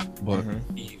 yeah. But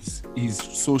he's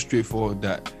so straightforward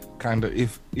that kind of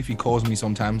if he calls me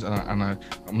sometimes and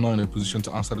I'm not in a position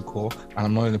to answer the call, and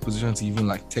I'm not in a position to even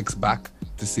like text back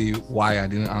to say why I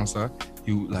didn't answer,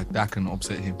 that can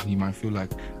upset him. He might feel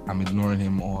like I'm ignoring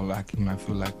him, or like he might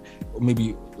feel like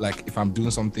maybe like if I'm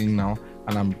doing something now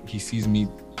and he sees me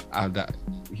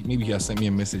maybe he has sent me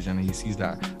a message and he sees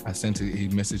that I sent a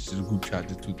message to the group chat,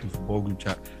 the football group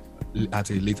chat, at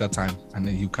a later time, and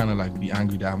then he'll kind of like be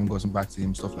angry that I haven't gotten back to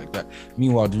him, stuff like that.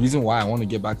 Meanwhile, the reason why I want to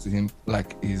get back to him I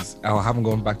haven't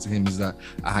gone back to him is that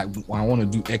I want to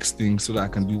do X thing so that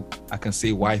I can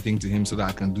say Y thing to him so that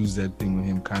I can do Z thing with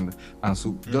him, kind of. And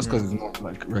so just because it's not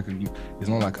like it's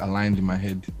not like aligned in my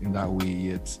head in that way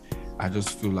yet, I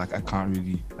just feel like I can't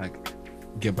really like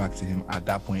get back to him at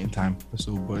that point in time.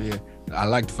 So, but yeah, I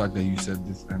like the fact that you said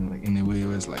this, and like in a way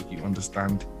where it's like you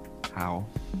understand how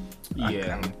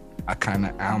I kind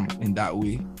of am in that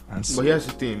way. And so, but here's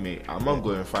the thing, mate. I'm not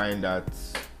going to find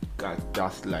that's like,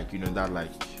 that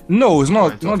like. No, it's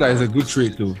not that it's a good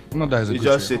trait though. Not that it's a good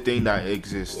trait. It's just a thing that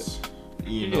exists,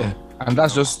 Yeah, and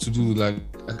that's just to do like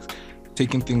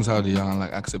taking things how they are and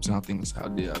like accepting how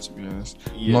they are. To be honest,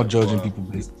 not judging people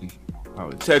basically.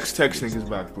 Texting is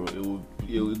back, bro.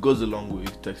 It goes a long way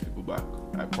to text people back.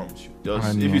 I promise you.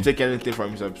 Just if you take anything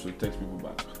from this episode, text people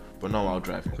back. But now I'll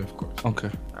drive, of course.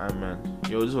 Okay. Man.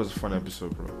 This was a fun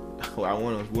episode, bro. I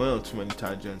went on too many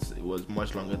tangents. It was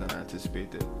much longer than I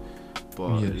anticipated.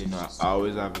 But, I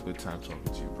always have a good time talking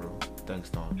to you, bro. Thanks,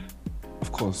 Dawn.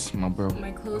 Of course, my bro.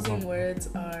 My closing words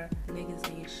are,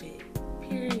 niggas ain't shit.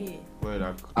 Period.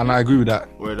 And I agree with that.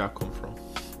 Where did that come from?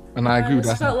 And I agree with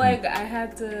that. I felt like I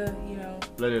had to,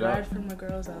 let it ride out for my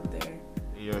girls out there.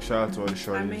 Shout out to all the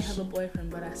shorties. I may have a boyfriend,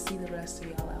 but I see the rest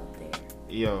of y'all out there.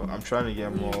 I'm trying to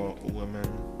get more women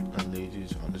and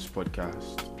ladies on this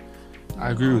podcast.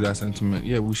 I agree with that sentiment.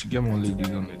 Yeah, we should get more ladies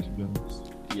on it, to be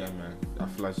honest. Yeah, man. I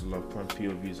feel like there's a lot of point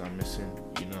POVs I'm missing,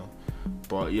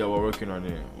 But yeah, we're working on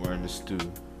it. We're in the stew.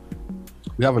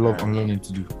 We have a lot of unlearning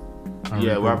to do. We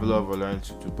have a lot of unlearning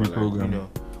to do. But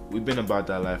we've been about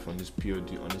that life on this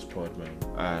pod,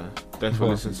 man. Thanks for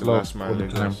listening to Last Mile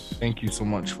Lagos. Thank you so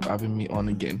much for having me on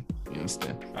again. You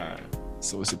understand?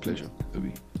 So it's a pleasure,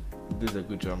 Tobi. This is a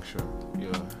good juncture.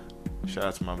 Shout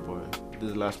out to my boy.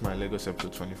 This is Last Mile Lagos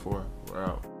episode 24. We're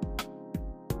out.